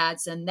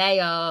undergrads, and they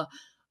are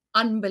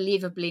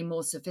unbelievably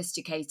more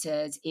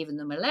sophisticated, even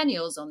the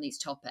millennials, on these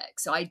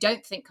topics. So I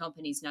don't think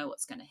companies know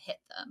what's going to hit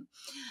them.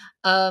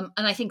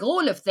 And I think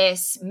all of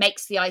this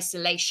makes the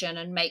isolation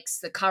and makes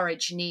the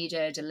courage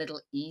needed a little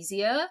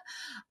easier.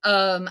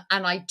 And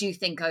I do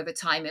think over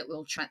time it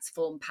will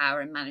transform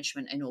power and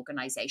management in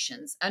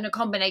organizations, and a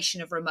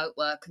combination of remote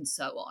work and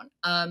so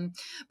on.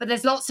 But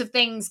there's lots of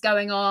things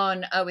going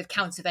on with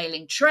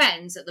countervailing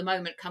trends. At the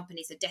moment,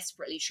 companies are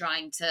desperately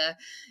trying to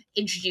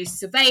introduce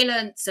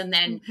surveillance, and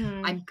then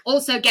I'm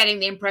also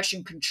getting the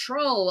impression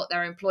control what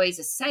their employees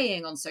are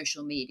saying on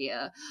social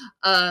media,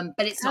 but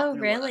it's not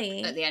going to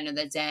work at the end of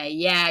the day.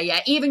 Yeah.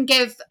 Even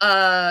give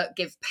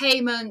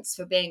payments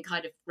for being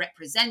kind of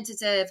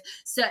representative,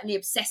 certainly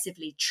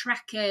obsessively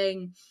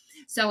tracking.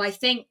 So I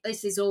think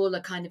this is all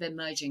a kind of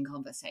emerging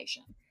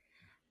conversation.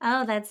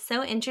 Oh, that's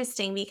so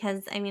interesting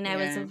because, I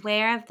was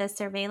aware of the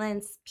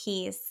surveillance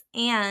piece,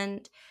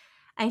 and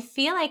I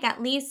feel like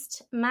at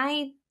least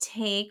my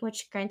take,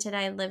 which granted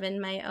I live in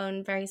my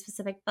own very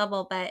specific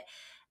bubble, but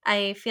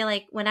I feel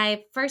like when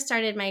I first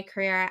started my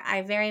career,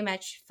 I very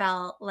much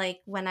felt like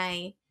when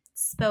I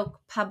spoke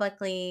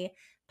publicly,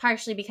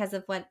 partially because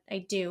of what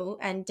I do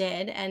and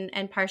did,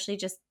 and partially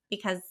just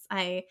because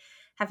I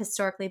have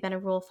historically been a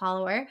rule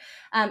follower.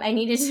 I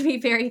needed to be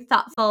very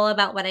thoughtful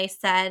about what I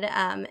said,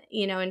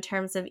 in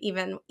terms of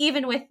even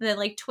with the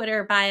like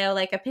Twitter bio,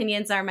 like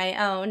opinions are my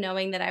own,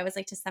 knowing that I was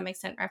like to some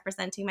extent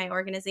representing my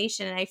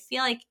organization. And I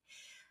feel like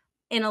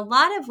in a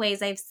lot of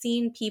ways, I've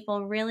seen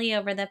people really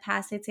over the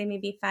past, I'd say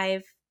maybe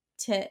 5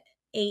 to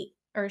 8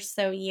 or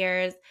so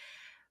years,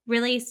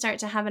 really start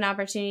to have an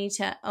opportunity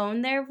to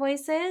own their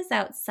voices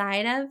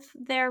outside of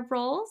their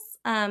roles,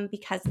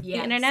 because of the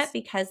internet,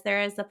 because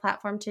there is a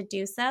platform to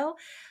do so.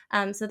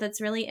 So that's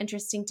really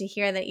interesting to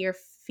hear that you're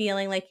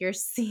feeling like you're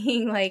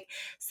seeing like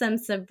some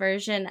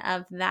subversion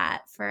of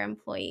that for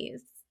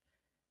employees.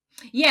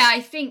 Yeah, I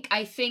think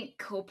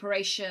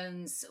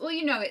corporations, well,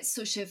 it's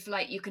sort of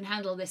like you can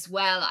handle this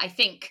well. I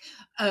think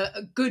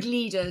good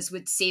leaders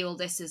would see all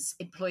this as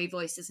employee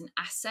voice as an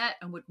asset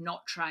and would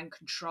not try and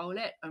control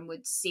it, and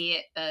would see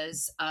it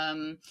as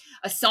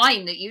a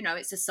sign that,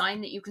 it's a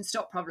sign that you can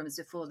stop problems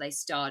before they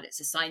start.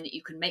 It's a sign that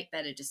you can make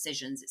better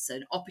decisions. It's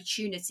an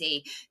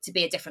opportunity to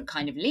be a different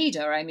kind of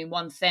leader. I mean,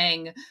 one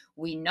thing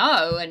we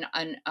know,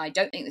 and I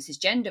don't think this is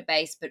gender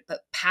based, but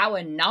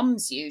power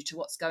numbs you to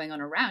what's going on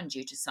around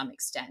you to some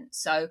extent.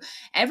 So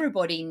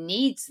everybody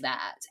needs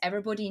that.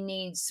 Everybody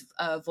needs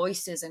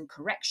voices and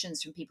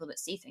corrections from people that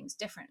see things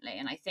differently.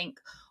 And I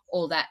think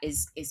all that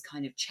is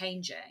kind of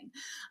changing.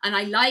 And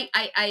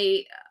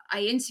I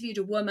interviewed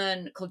a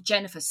woman called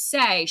Jennifer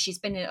Say. She's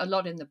been a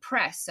lot in the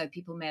press, so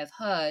people may have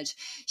heard.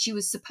 She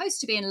was supposed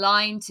to be in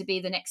line to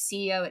be the next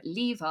CEO at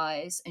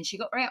Levi's, and she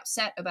got very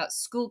upset about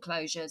school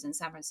closures in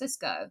San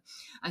Francisco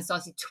and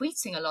started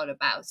tweeting a lot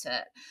about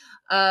it.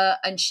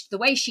 The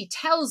way she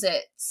tells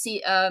it,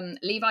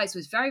 Levi's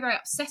was very, very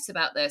upset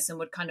about this and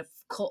would kind of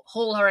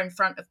haul her in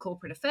front of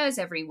corporate affairs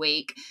every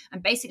week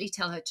and basically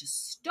tell her to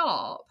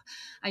stop.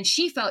 And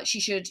she felt she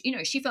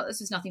felt this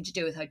was nothing to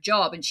do with her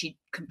job, and she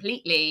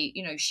completely,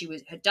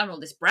 had done all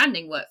this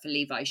branding work for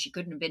Levi's. She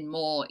couldn't have been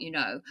more,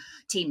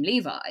 team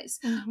Levi's.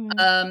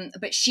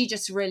 But she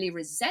just really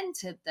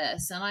resented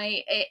this. And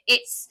I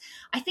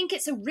think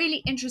it's a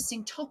really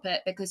interesting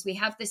topic, because we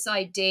have this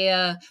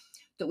idea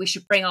that we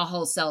should bring our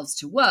whole selves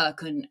to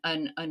work, and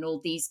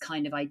all these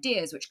kind of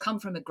ideas, which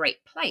come from a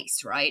great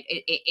place, right?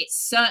 It's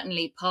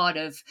certainly part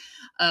of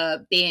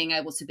being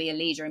able to be a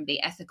leader and be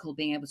ethical,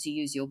 being able to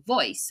use your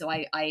voice. So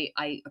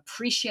I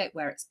appreciate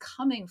where it's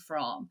coming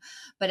from.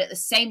 But at the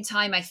same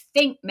time, I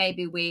think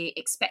maybe we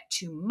expect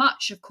too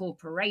much of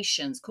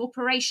corporations.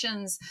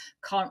 Corporations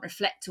can't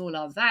reflect all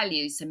our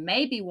values. So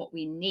maybe what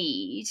we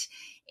need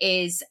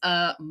is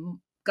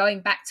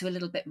going back to a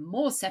little bit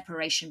more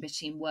separation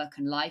between work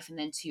and life. And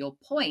then, to your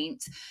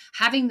point,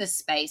 having the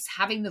space,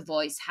 having the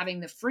voice, having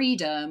the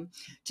freedom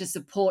to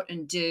support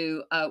and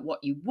do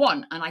what you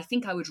want. And I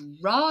think I would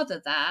rather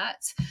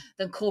that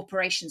than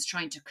corporations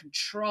trying to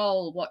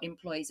control what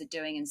employees are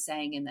doing and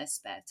saying in their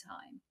spare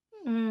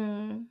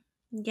time.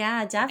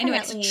 Yeah, definitely.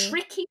 Anyway, it's a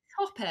tricky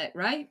topic,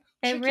 right?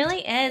 It tricky really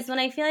is. topic. When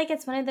I feel like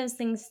it's one of those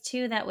things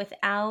too that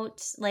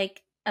without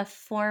like a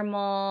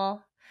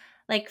formal,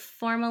 like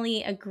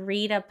formally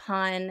agreed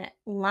upon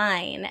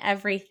line,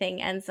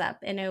 everything ends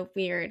up in a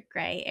weird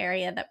gray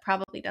area that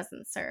probably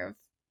doesn't serve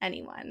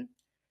anyone.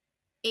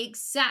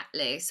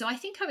 Exactly. So I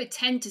think I would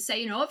tend to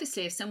say,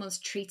 obviously, if someone's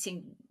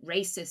treating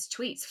racist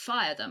tweets,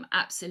 fire them,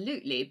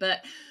 absolutely. But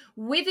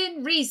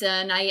within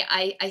reason,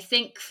 I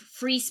think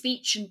free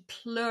speech and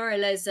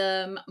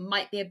pluralism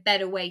might be a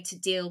better way to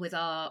deal with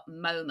our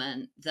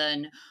moment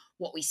than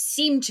what we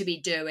seem to be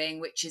doing,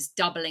 which is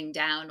doubling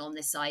down on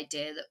this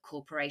idea that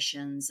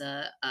corporations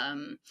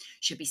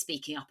should be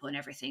speaking up on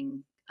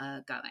everything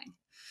going.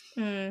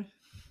 Mm,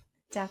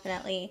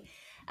 definitely.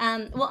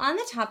 Well, on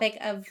the topic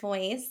of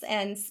voice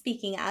and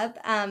speaking up,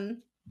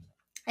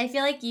 I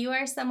feel like you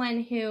are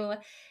someone who,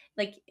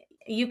 like,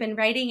 you've been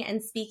writing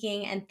and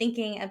speaking and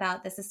thinking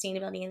about the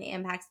sustainability and the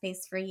impact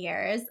space for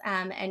years,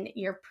 and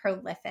you're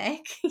prolific.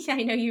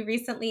 I know you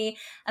recently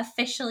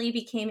officially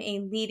became a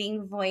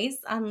leading voice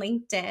on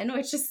LinkedIn,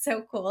 which is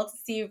so cool to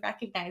see you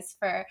recognized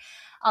for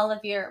all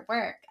of your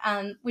work.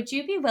 Would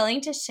you be willing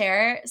to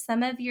share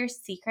some of your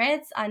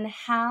secrets on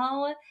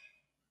how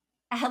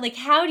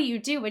do you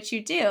do what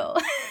you do?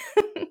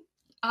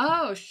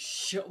 Oh,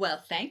 sure.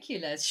 Well, thank you,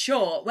 Liz.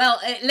 Sure. Well,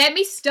 let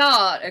me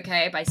start,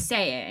 okay, by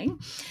saying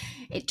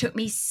it took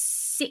me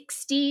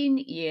 16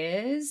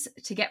 years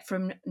to get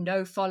from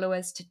no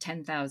followers to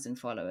 10,000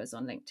 followers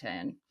on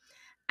LinkedIn,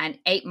 and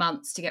 8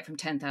 months to get from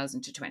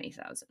 10,000 to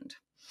 20,000.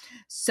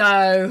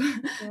 So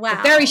the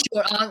very Wow.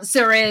 short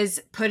answer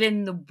is put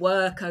in the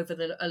work over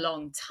a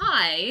long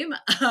time.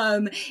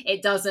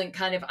 It doesn't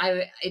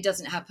it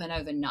doesn't happen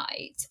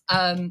overnight.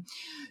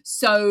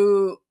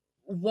 So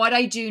what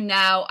I do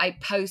now, I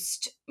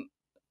post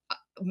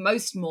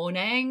most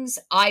mornings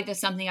either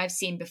something I've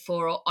seen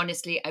before, or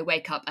honestly I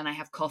wake up and I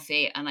have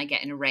coffee and I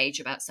get in a rage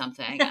about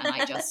something and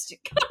I just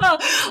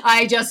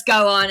I just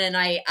go on and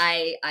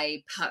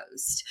I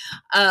post.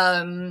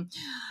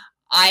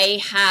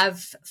 I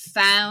have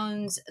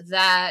found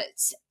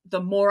that the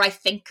more I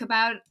think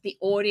about the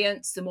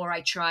audience, the more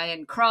I try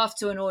and craft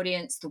to an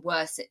audience, the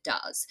worse it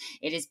does.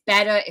 It is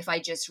better if I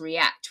just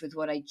react with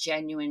what I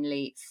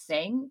genuinely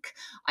think.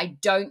 I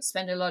don't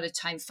spend a lot of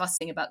time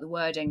fussing about the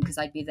wording because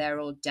I'd be there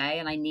all day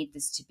and I need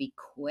this to be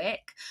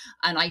quick.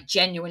 And I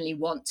genuinely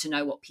want to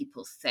know what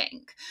people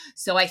think.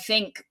 So I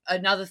think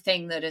another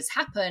thing that has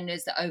happened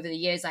is that over the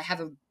years, I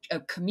have a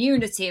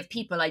community of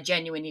people I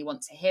genuinely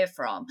want to hear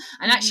from.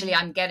 And actually,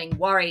 I'm getting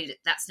worried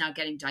that's now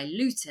getting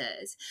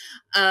diluted.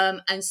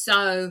 And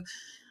so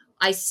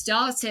I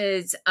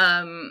started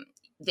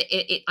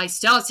I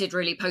started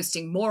really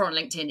posting more on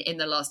LinkedIn in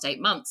the last 8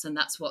 months, and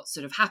that's what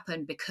sort of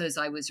happened because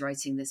I was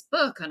writing this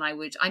book, and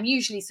I'm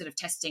usually sort of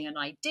testing an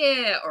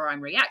idea, or I'm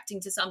reacting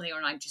to something,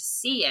 or I'm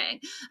just seeing,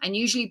 and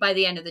usually by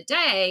the end of the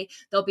day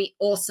there'll be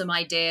awesome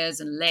ideas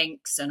and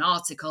links and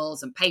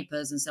articles and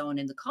papers and so on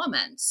in the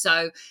comments.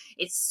 So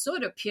it's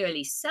sort of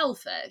purely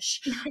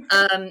selfish.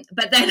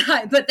 But then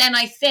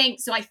I think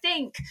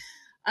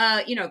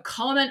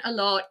comment a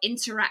lot,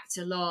 interact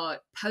a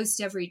lot, post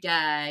every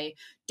day.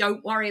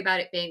 Don't worry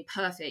about it being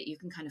perfect. You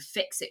can kind of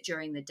fix it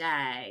during the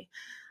day.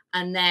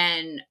 And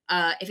then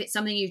if it's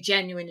something you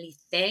genuinely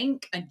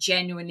think and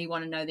genuinely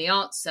want to know the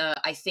answer,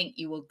 I think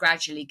you will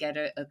gradually get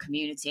a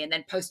community, and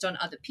then post on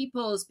other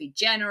people's, be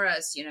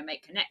generous,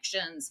 make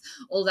connections,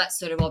 all that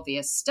sort of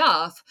obvious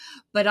stuff.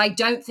 But I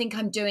don't think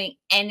I'm doing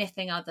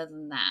anything other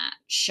than that,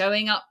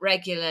 showing up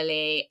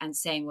regularly and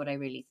saying what I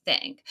really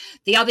think.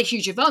 The other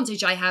huge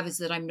advantage I have is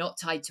that I'm not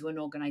tied to an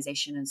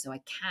organization. And so I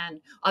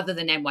can, other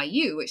than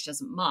NYU, which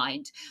doesn't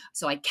mind,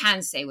 so I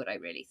can say what I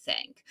really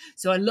think.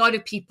 So a lot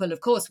of people,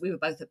 of course, we were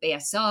both at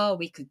BSR,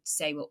 we could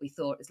say what we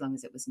thought as long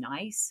as it was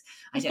nice.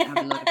 I don't have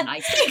a lot of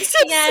nice things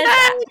to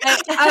Yes,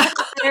 say.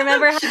 I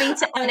remember having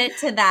to edit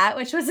to that,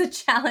 which was a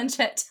challenge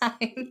at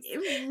times.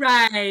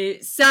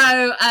 Right.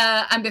 So,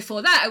 and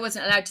before that, I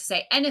wasn't allowed to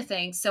say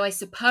anything. So I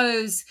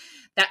suppose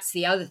that's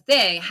the other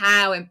thing.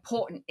 How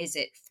important is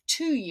it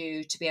to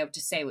you to be able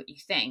to say what you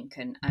think?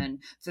 And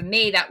for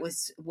me, that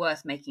was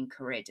worth making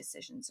career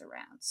decisions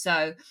around.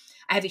 So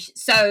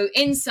so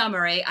in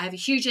summary, I have a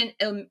huge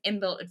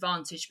inbuilt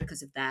advantage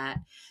because of that.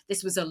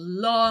 This was a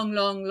long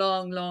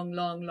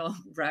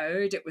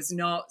road. It was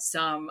not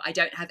I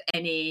don't have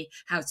any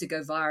how to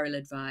go viral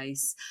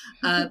advice.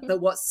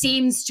 But what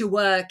seems to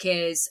work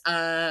is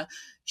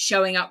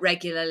showing up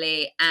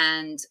regularly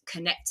and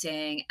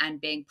connecting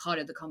and being part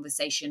of the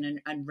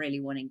conversation and really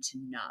wanting to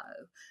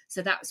know.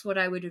 So that's what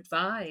I would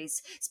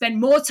advise.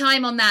 Spend more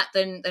time on that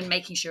than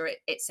making sure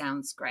it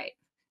sounds great.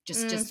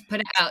 Just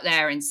put it out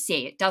there and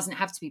see. It doesn't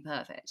have to be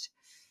perfect.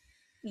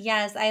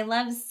 Yes, I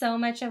love so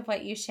much of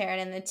what you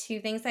shared. And the two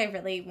things I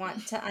really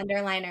want to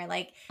underline are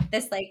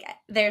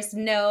there's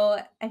no,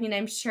 I mean,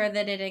 I'm sure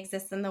that it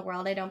exists in the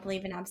world. I don't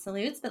believe in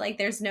absolutes, but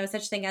there's no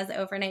such thing as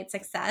overnight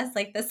success.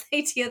 This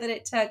idea that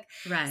it took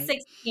Right.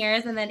 6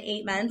 years and then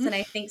 8 months. And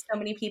I think so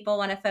many people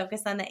want to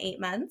focus on the 8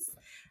 months.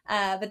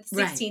 But the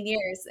 16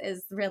 years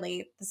is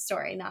really the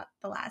story, not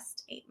the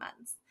last 8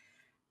 months.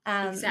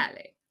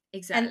 Exactly.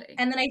 Exactly.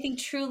 And then I think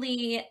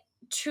truly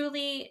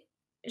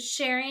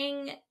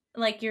sharing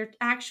like your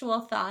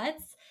actual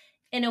thoughts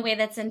in a way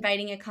that's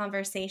inviting a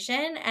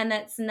conversation, and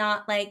that's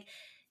not like,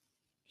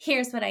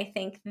 here's what I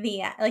think,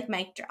 the like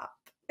mic drop.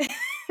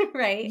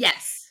 Right?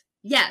 Yes.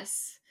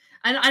 Yes.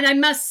 And I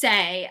must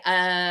say,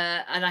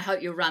 and I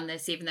hope you'll run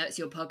this, even though it's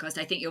your podcast,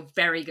 I think you're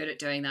very good at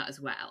doing that as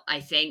well. I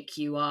think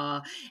you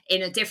are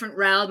in a different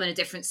realm, in a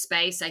different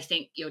space. I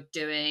think you're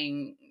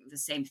doing the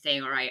same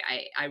thing, or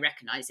I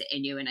recognize it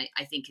in you, and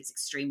I think it's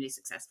extremely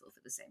successful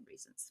for the same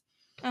reasons.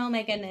 Oh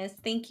my goodness.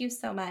 Thank you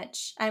so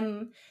much.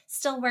 I'm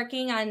still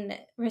working on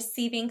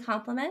receiving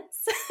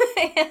compliments.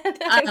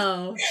 And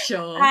Oh,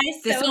 sure. I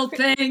This so old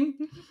thing.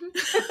 no,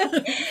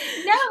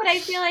 but I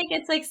feel like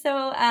it's like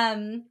so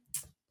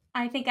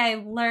I think I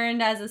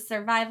learned as a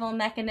survival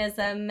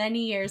mechanism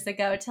many years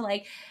ago to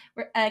like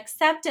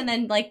accept and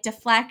then like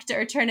deflect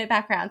or turn it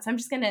back around. So I'm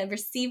just going to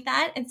receive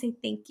that and say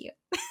thank you.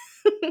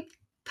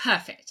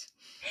 Perfect.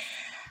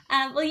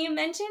 Well, you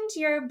mentioned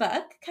your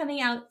book coming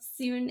out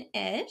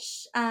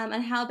soon-ish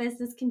on how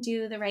business can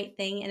do the right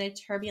thing in a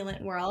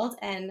turbulent world.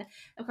 And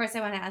of course,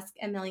 I want to ask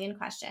a million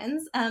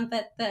questions.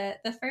 But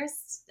the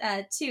first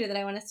two that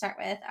I want to start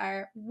with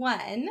are,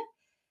 one,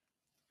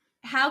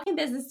 how can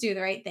business do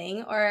the right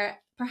thing? Or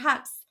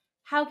perhaps,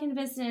 how can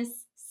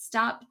business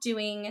stop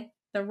doing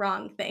the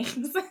wrong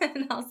things?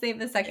 And I'll save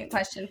the second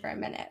question for a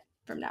minute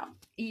from now.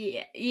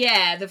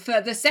 Yeah.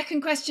 The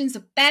second question's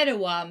a better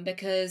one,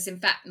 because in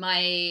fact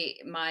my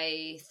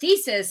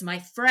thesis, my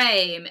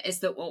frame is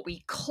that what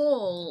we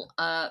call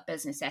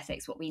business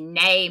ethics, what we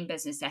name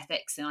business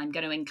ethics, and I'm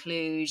going to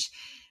include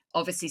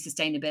obviously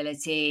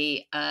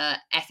sustainability,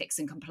 ethics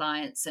and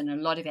compliance, and a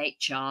lot of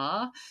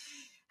HR,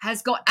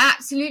 has got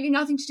absolutely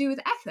nothing to do with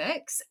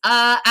ethics,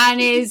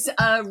 and is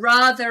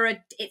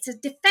it's a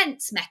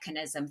defense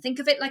mechanism. Think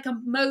of it like a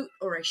moat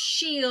or a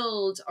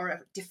shield or a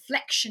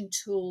deflection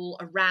tool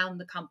around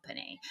the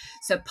company.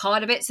 So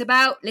part of it's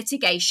about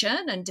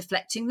litigation and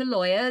deflecting the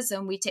lawyers,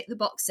 and we tick the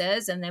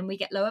boxes, and then we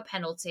get lower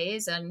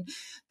penalties and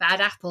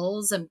bad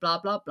apples and blah,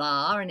 blah,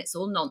 blah. And it's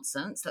all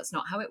nonsense. That's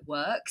not how it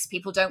works.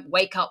 People don't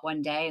wake up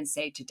one day and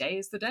say, today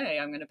is the day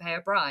I'm going to pay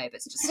a bribe.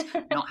 It's just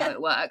not how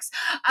it works.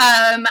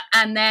 And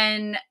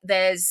then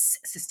there's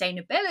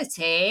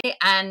sustainability,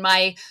 and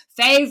my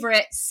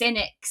favorite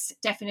cynic's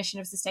definition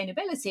of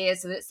sustainability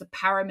is that it's the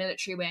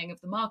paramilitary wing of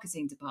the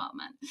marketing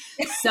department.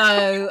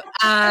 So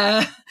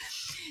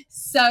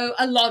so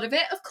a lot of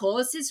it, of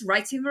course, is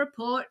writing the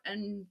report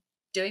and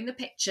doing the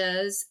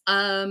pictures,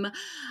 and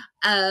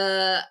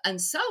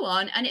so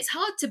on. And it's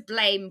hard to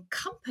blame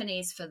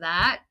companies for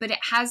that, but it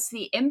has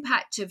the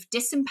impact of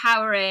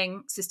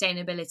disempowering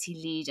sustainability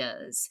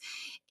leaders.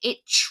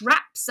 It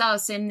traps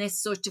us in this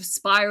sort of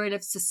spiral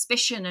of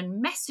suspicion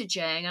and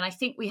messaging. And I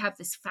think we have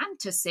this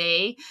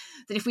fantasy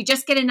that if we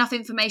just get enough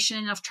information,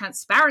 enough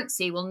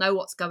transparency, we'll know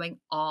what's going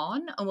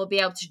on, and we'll be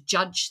able to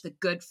judge the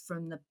good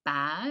from the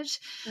bad.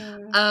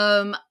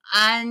 But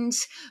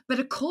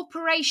a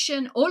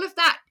corporation, all of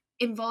that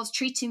involves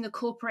treating the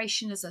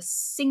corporation as a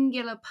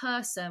singular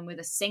person with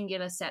a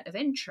singular set of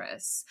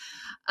interests.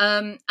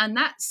 And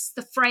that's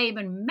the frame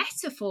and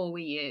metaphor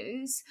we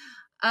use.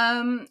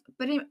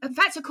 But in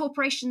fact, a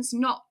corporation's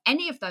not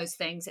any of those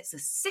things. It's a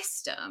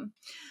system.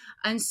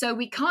 And so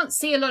we can't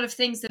see a lot of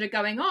things that are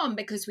going on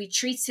because we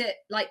treat it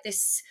like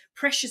this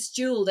precious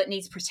jewel that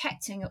needs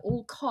protecting at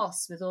all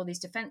costs with all these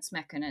defense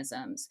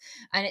mechanisms.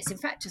 And it's in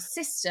fact a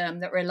system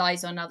that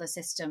relies on other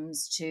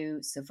systems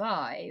to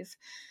survive.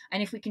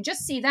 And if we can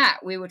just see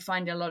that, we would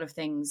find a lot of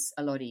things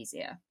a lot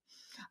easier.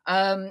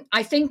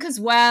 I think as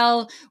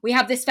well, we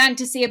have this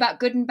fantasy about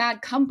good and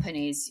bad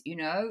companies, you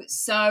know.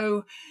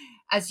 So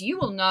as you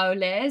will know,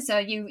 Liz,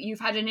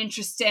 you've had an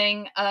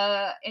interesting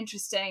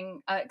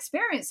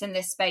experience in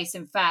this space.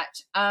 In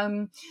fact,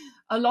 a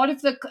lot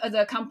of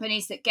the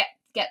companies that get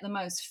the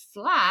most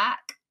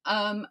flack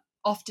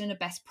often are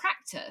best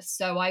practice.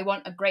 So I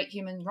want a great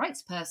human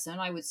rights person,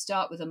 I would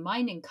start with a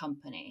mining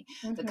company.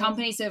 Mm-hmm. The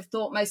companies that have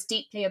thought most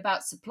deeply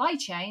about supply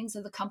chains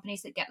are the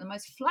companies that get the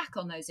most flack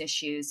on those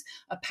issues,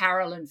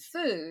 apparel and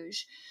food.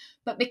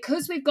 But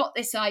because we've got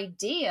this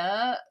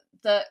idea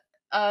that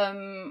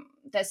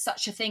there's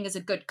such a thing as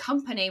a good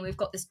company, we've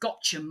got this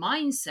gotcha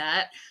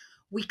mindset,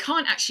 we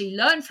can't actually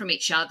learn from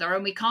each other,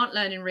 and we can't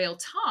learn in real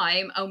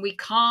time, and we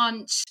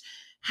can't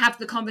have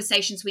the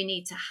conversations we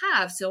need to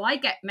have. So I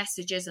get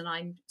messages, and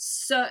I'm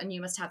certain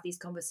you must have these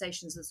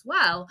conversations as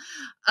well.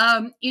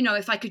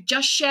 If I could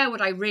just share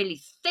what I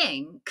really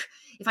think,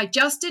 if I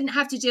just didn't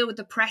have to deal with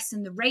the press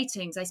and the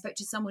ratings. I spoke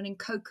to someone in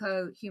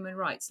Coco Human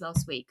Rights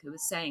last week who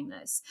was saying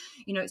this,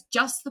 it's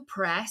just the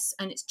press,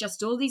 and it's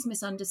just all these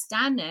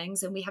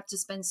misunderstandings, and we have to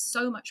spend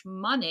so much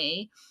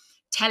money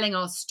telling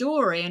our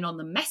story and on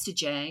the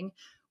messaging,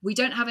 we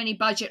don't have any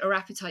budget or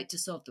appetite to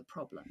solve the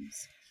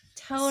problems.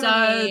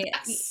 Totally.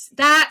 So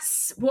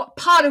that's what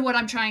part of what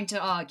I'm trying to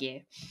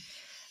argue.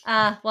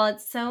 Well,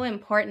 it's so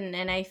important,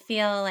 and I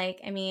feel like,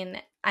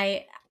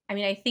 I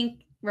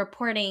think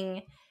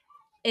reporting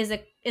is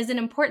an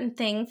important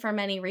thing for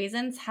many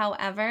reasons.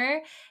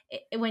 However,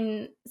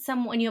 when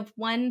you have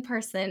one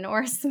person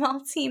or a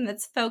small team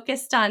that's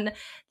focused on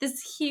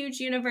this huge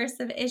universe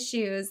of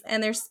issues,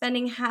 and they're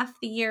spending half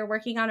the year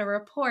working on a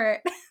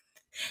report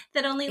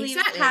that only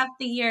leaves half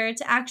the year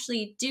to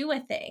actually do a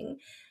thing,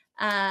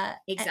 and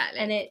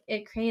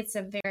it creates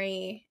a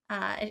very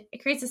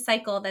it creates a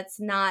cycle that's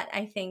not,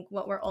 I think,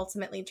 what we're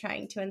ultimately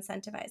trying to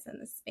incentivize in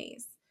this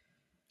space.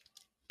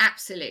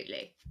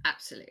 Absolutely.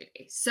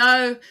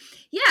 So,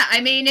 yeah,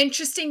 I mean,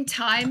 interesting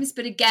times.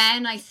 But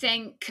again, I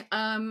think,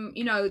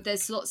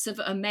 there's lots of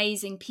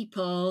amazing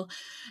people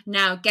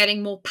now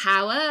getting more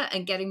power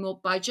and getting more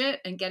budget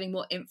and getting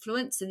more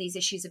influence. And these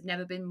issues have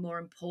never been more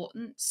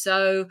important.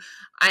 So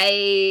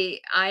I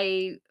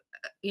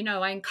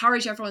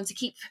encourage everyone to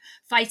keep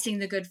fighting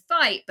the good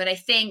fight, but I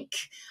think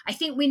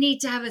we need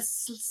to have a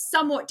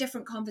somewhat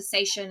different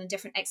conversation and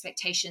different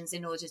expectations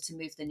in order to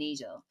move the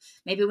needle.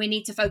 Maybe we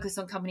need to focus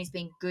on companies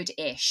being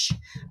good-ish,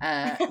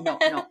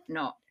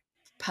 not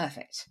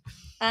perfect.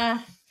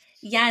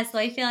 Yes,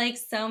 well, I feel like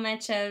so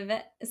much of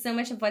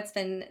what's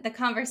been the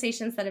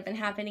conversations that have been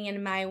happening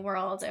in my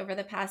world over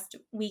the past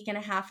week and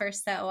a half or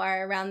so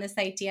are around this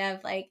idea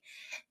of like,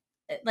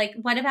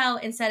 what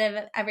about instead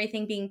of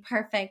everything being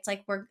perfect,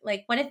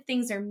 what if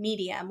things are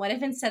medium? What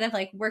if instead of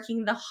like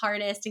working the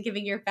hardest and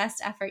giving your best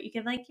effort, you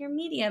give like your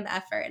medium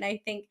effort? And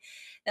I think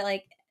that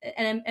like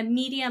a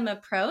medium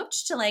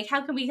approach to like,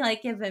 how can we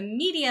like give a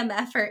medium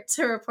effort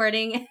to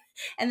reporting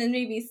and then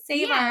maybe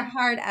save our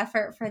hard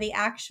effort for the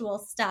actual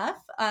stuff,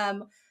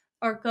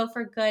 or go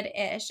for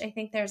good-ish. I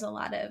think there's a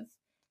lot of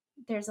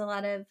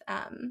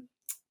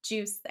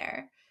juice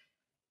there.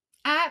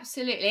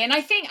 Absolutely. And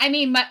I think,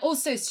 but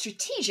also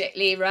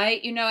strategically,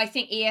 right? I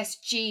think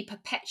ESG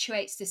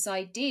perpetuates this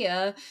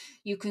idea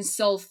you can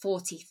solve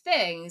 40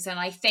 things. And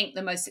I think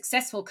the most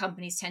successful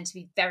companies tend to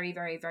be very,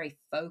 very, very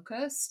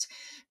focused,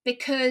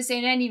 because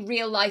in any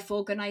real life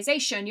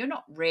organization, you're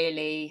not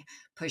really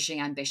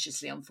pushing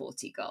ambitiously on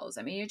 40 goals.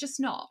 You're just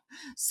not.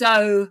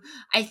 So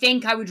I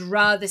think I would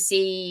rather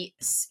see,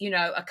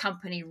 a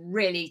company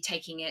really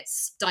taking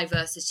its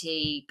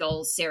diversity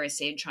goals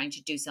seriously and trying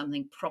to do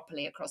something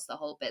properly across the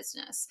whole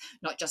business,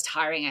 not just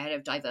hiring a head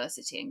of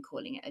diversity and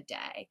calling it a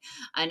day.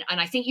 And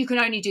I think you can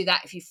only do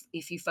that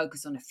if you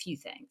focus on a few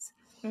things.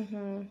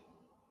 Mm-hmm.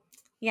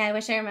 Yeah, I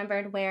wish I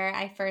remembered where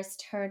I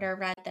first heard or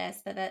read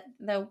this, that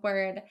the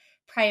word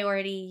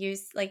priority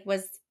use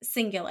was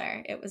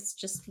singular. It was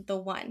just the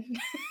one.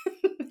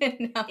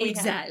 Now we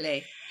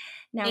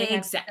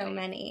have so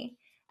many.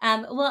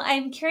 Well,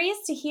 I'm curious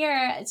to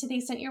hear, to the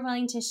extent you're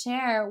willing to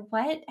share,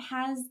 what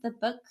has the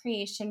book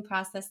creation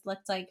process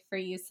looked like for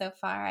you so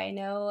far? I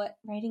know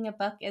writing a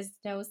book is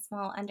no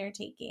small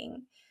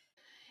undertaking.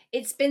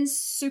 It's been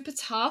super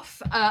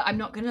tough. I'm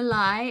not going to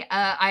lie.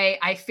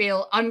 I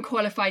feel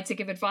unqualified to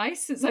give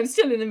advice since I'm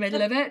still in the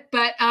middle of it.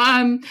 But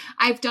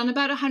I've done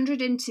about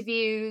 100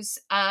 interviews.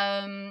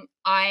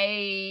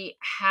 I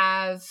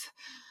have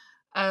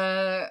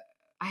a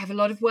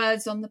lot of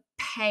words on the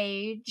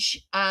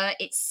page.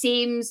 It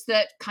seems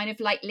that kind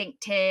of like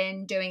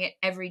LinkedIn, doing it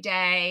every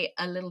day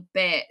a little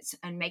bit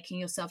and making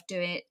yourself do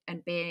it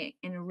and being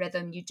in a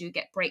rhythm, you do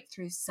get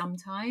breakthroughs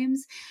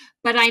sometimes.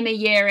 But I'm a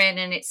year in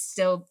and it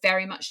still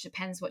very much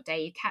depends what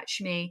day you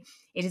catch me.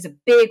 It is a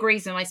big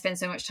reason I spend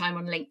so much time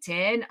on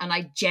LinkedIn, and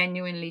I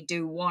genuinely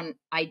do want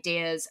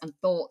ideas and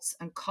thoughts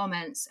and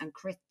comments and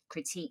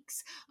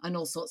critiques and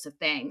all sorts of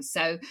things.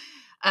 So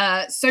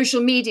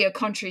social media,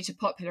 contrary to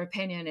popular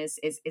opinion, is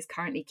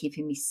currently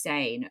keeping me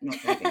sane, not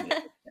driving me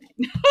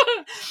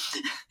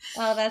insane.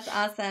 Oh, that's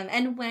awesome.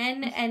 And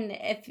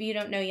if you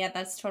don't know yet,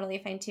 that's totally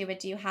fine too, but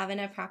do you have an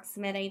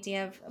approximate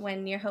idea of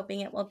when you're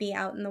hoping it will be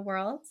out in the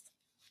world?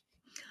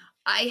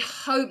 I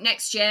hope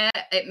next year.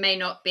 It may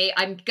not be.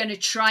 I'm going to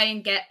try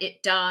and get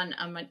it done.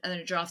 I'm going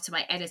to draft to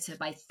my editor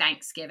by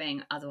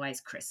Thanksgiving,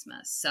 otherwise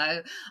Christmas.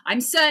 So I'm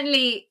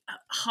certainly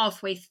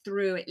halfway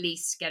through at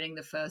least getting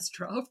the first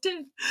draft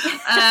in.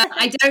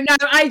 I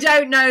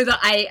don't know that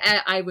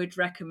I would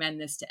recommend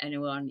this to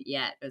anyone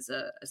yet as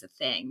a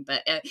thing.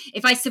 But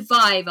if I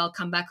survive, I'll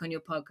come back on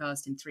your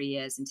podcast in 3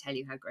 years and tell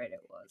you how great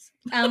it was.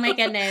 Oh my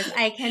goodness.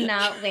 I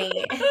cannot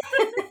wait.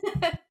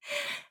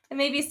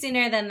 Maybe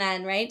sooner than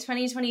then, right?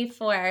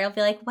 2024. I'll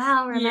be like,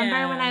 wow,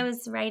 remember when I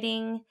was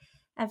writing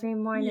every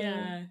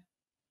morning?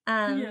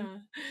 I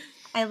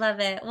love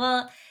it.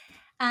 Well,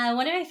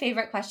 one of my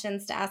favorite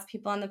questions to ask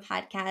people on the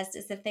podcast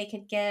is if they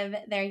could give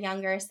their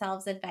younger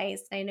selves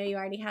advice. I know you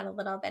already had a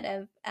little bit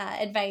of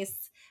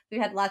advice.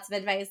 We've had lots of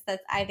advice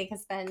that I think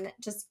has been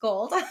just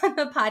gold on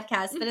the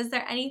podcast. But is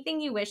there anything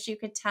you wish you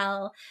could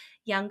tell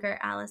younger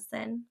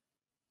Allison?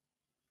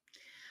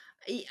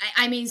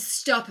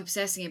 Stop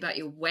obsessing about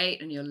your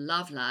weight and your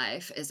love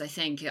life is, I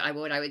think,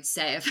 what I would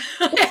say if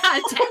I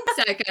had 10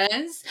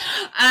 seconds.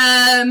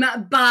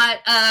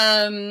 But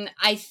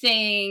I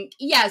think,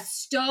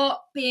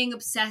 stop being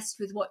obsessed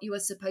with what you were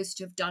supposed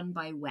to have done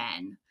by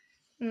when.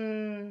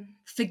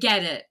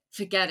 Forget it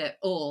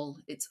all.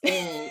 It's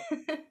all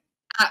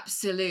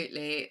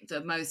absolutely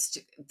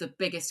the the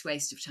biggest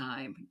waste of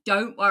time.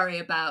 Don't worry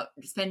about,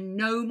 spend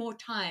no more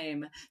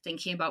time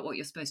thinking about what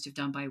you're supposed to have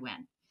done by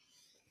when.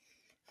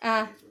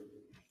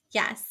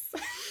 Yes.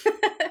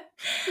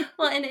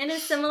 Well, and in a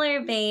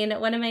similar vein,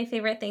 one of my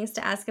favorite things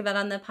to ask about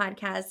on the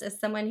podcast is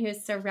someone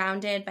who's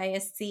surrounded by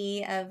a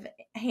sea of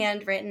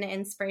handwritten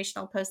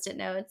inspirational Post-it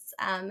notes.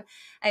 I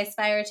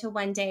aspire to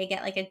one day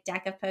get like a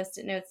deck of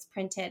Post-it notes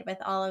printed with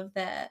all of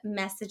the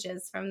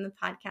messages from the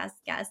podcast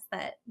guests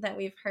that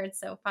we've heard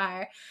so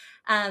far.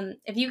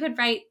 If you could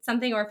write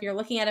something, or if you're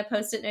looking at a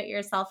Post-it note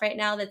yourself right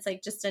now that's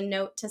like just a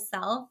note to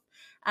self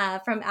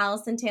from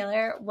Allison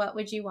Taylor, what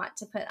would you want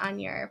to put on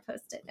your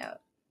Post-it note?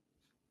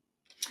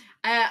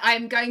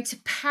 I'm going to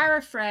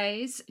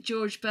paraphrase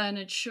George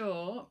Bernard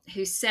Shaw,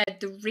 who said,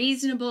 "The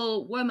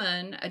reasonable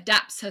woman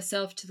adapts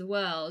herself to the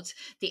world.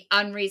 The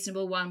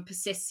unreasonable one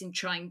persists in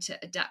trying to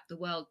adapt the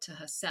world to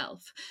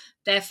herself.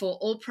 Therefore,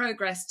 all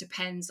progress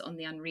depends on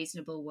the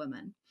unreasonable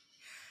woman."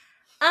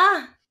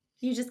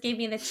 You just gave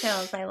me the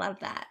chills. I love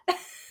that.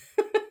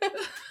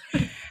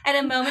 At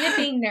a moment of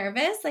being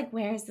nervous, like,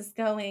 where is this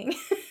going?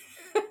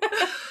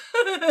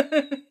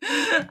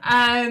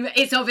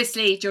 It's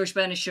obviously George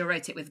Bernard Shaw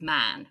wrote it with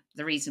man,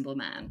 the reasonable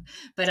man,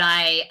 but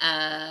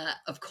I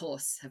of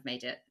course have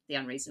made it the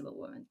unreasonable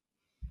woman.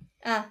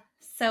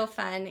 So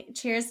fun.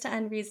 Cheers to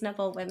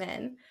unreasonable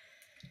women.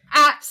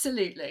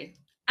 Absolutely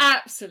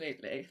I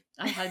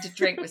had a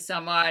drink with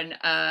someone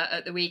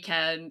at the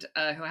weekend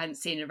who I hadn't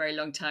seen in a very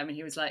long time, and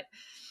he was like,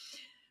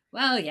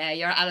 "Well, yeah,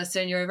 you're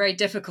Alison, you're a very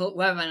difficult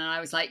woman." And I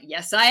was like,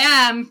 "Yes, I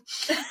am."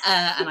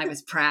 And I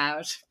was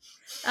proud.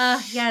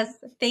 Yes.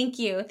 Thank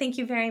you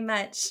very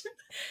much.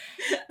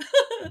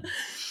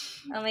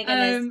 Oh my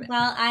goodness.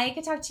 Well, I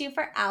could talk to you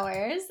for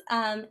hours.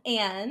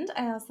 And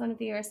I also want to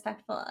be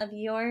respectful of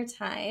your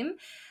time.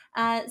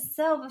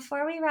 So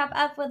before we wrap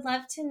up, would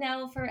love to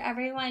know, for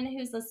everyone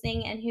who's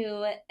listening and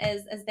who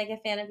is as big a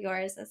fan of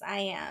yours as I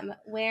am,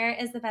 where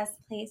is the best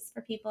place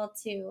for people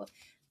to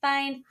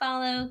find,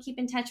 follow, keep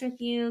in touch with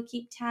you,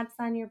 keep tabs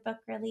on your book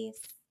release?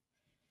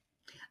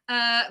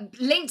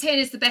 LinkedIn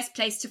is the best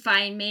place to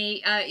find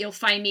me. You'll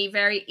find me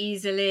very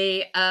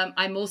easily.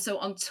 I'm also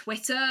on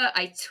Twitter.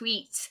 I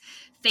tweet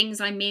things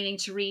I'm meaning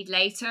to read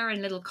later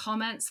in little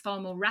comments far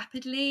more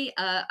rapidly.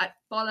 I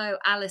follow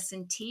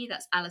Alison T.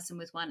 That's Alison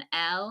with one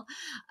L.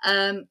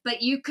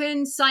 But you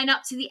can sign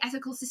up to the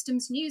Ethical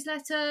Systems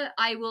newsletter.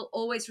 I will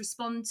always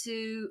respond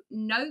to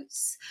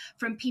notes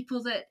from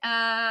people that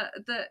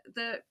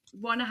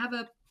want to have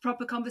a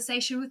proper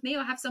conversation with me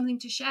or have something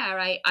to share.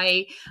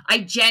 I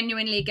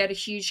genuinely get a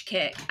huge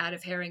kick out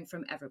of hearing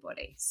from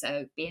everybody.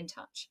 So be in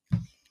touch.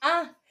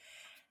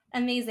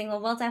 Amazing.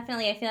 Well, we'll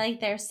definitely, I feel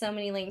like there's so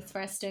many links for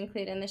us to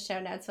include in the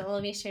show notes, so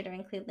we'll be sure to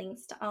include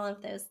links to all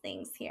of those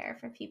things here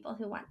for people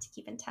who want to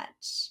keep in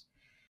touch.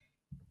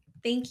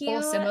 Thank you.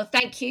 Awesome. Well,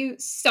 thank you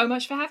so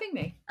much for having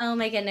me. Oh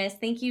my goodness.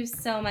 Thank you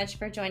so much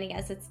for joining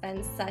us. It's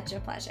been such a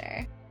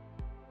pleasure.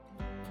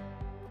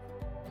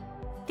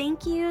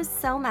 Thank you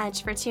so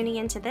much for tuning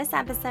into this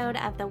episode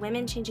of the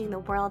Women Changing the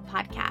World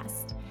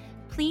podcast.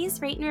 Please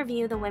rate and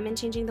review the Women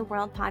Changing the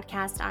World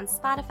podcast on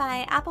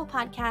Spotify, Apple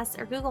Podcasts,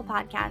 or Google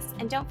Podcasts,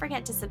 and don't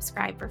forget to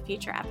subscribe for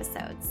future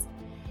episodes.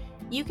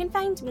 You can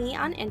find me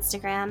on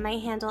Instagram. My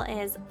handle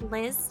is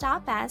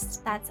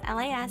liz.best, that's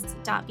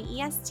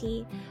lis.best,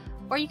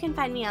 or you can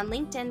find me on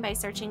LinkedIn by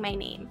searching my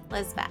name,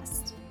 Liz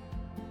Best.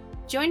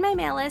 Join my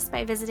mail list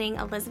by visiting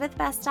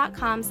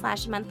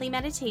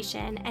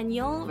elizabethbest.com/monthly-meditation, and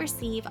you'll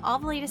receive all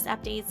the latest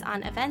updates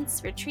on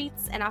events,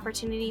 retreats, and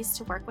opportunities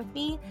to work with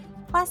me,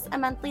 plus a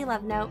monthly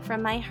love note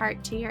from my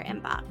heart to your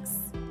inbox.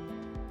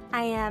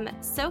 I am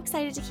so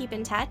excited to keep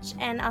in touch,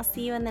 and I'll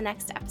see you in the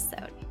next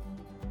episode.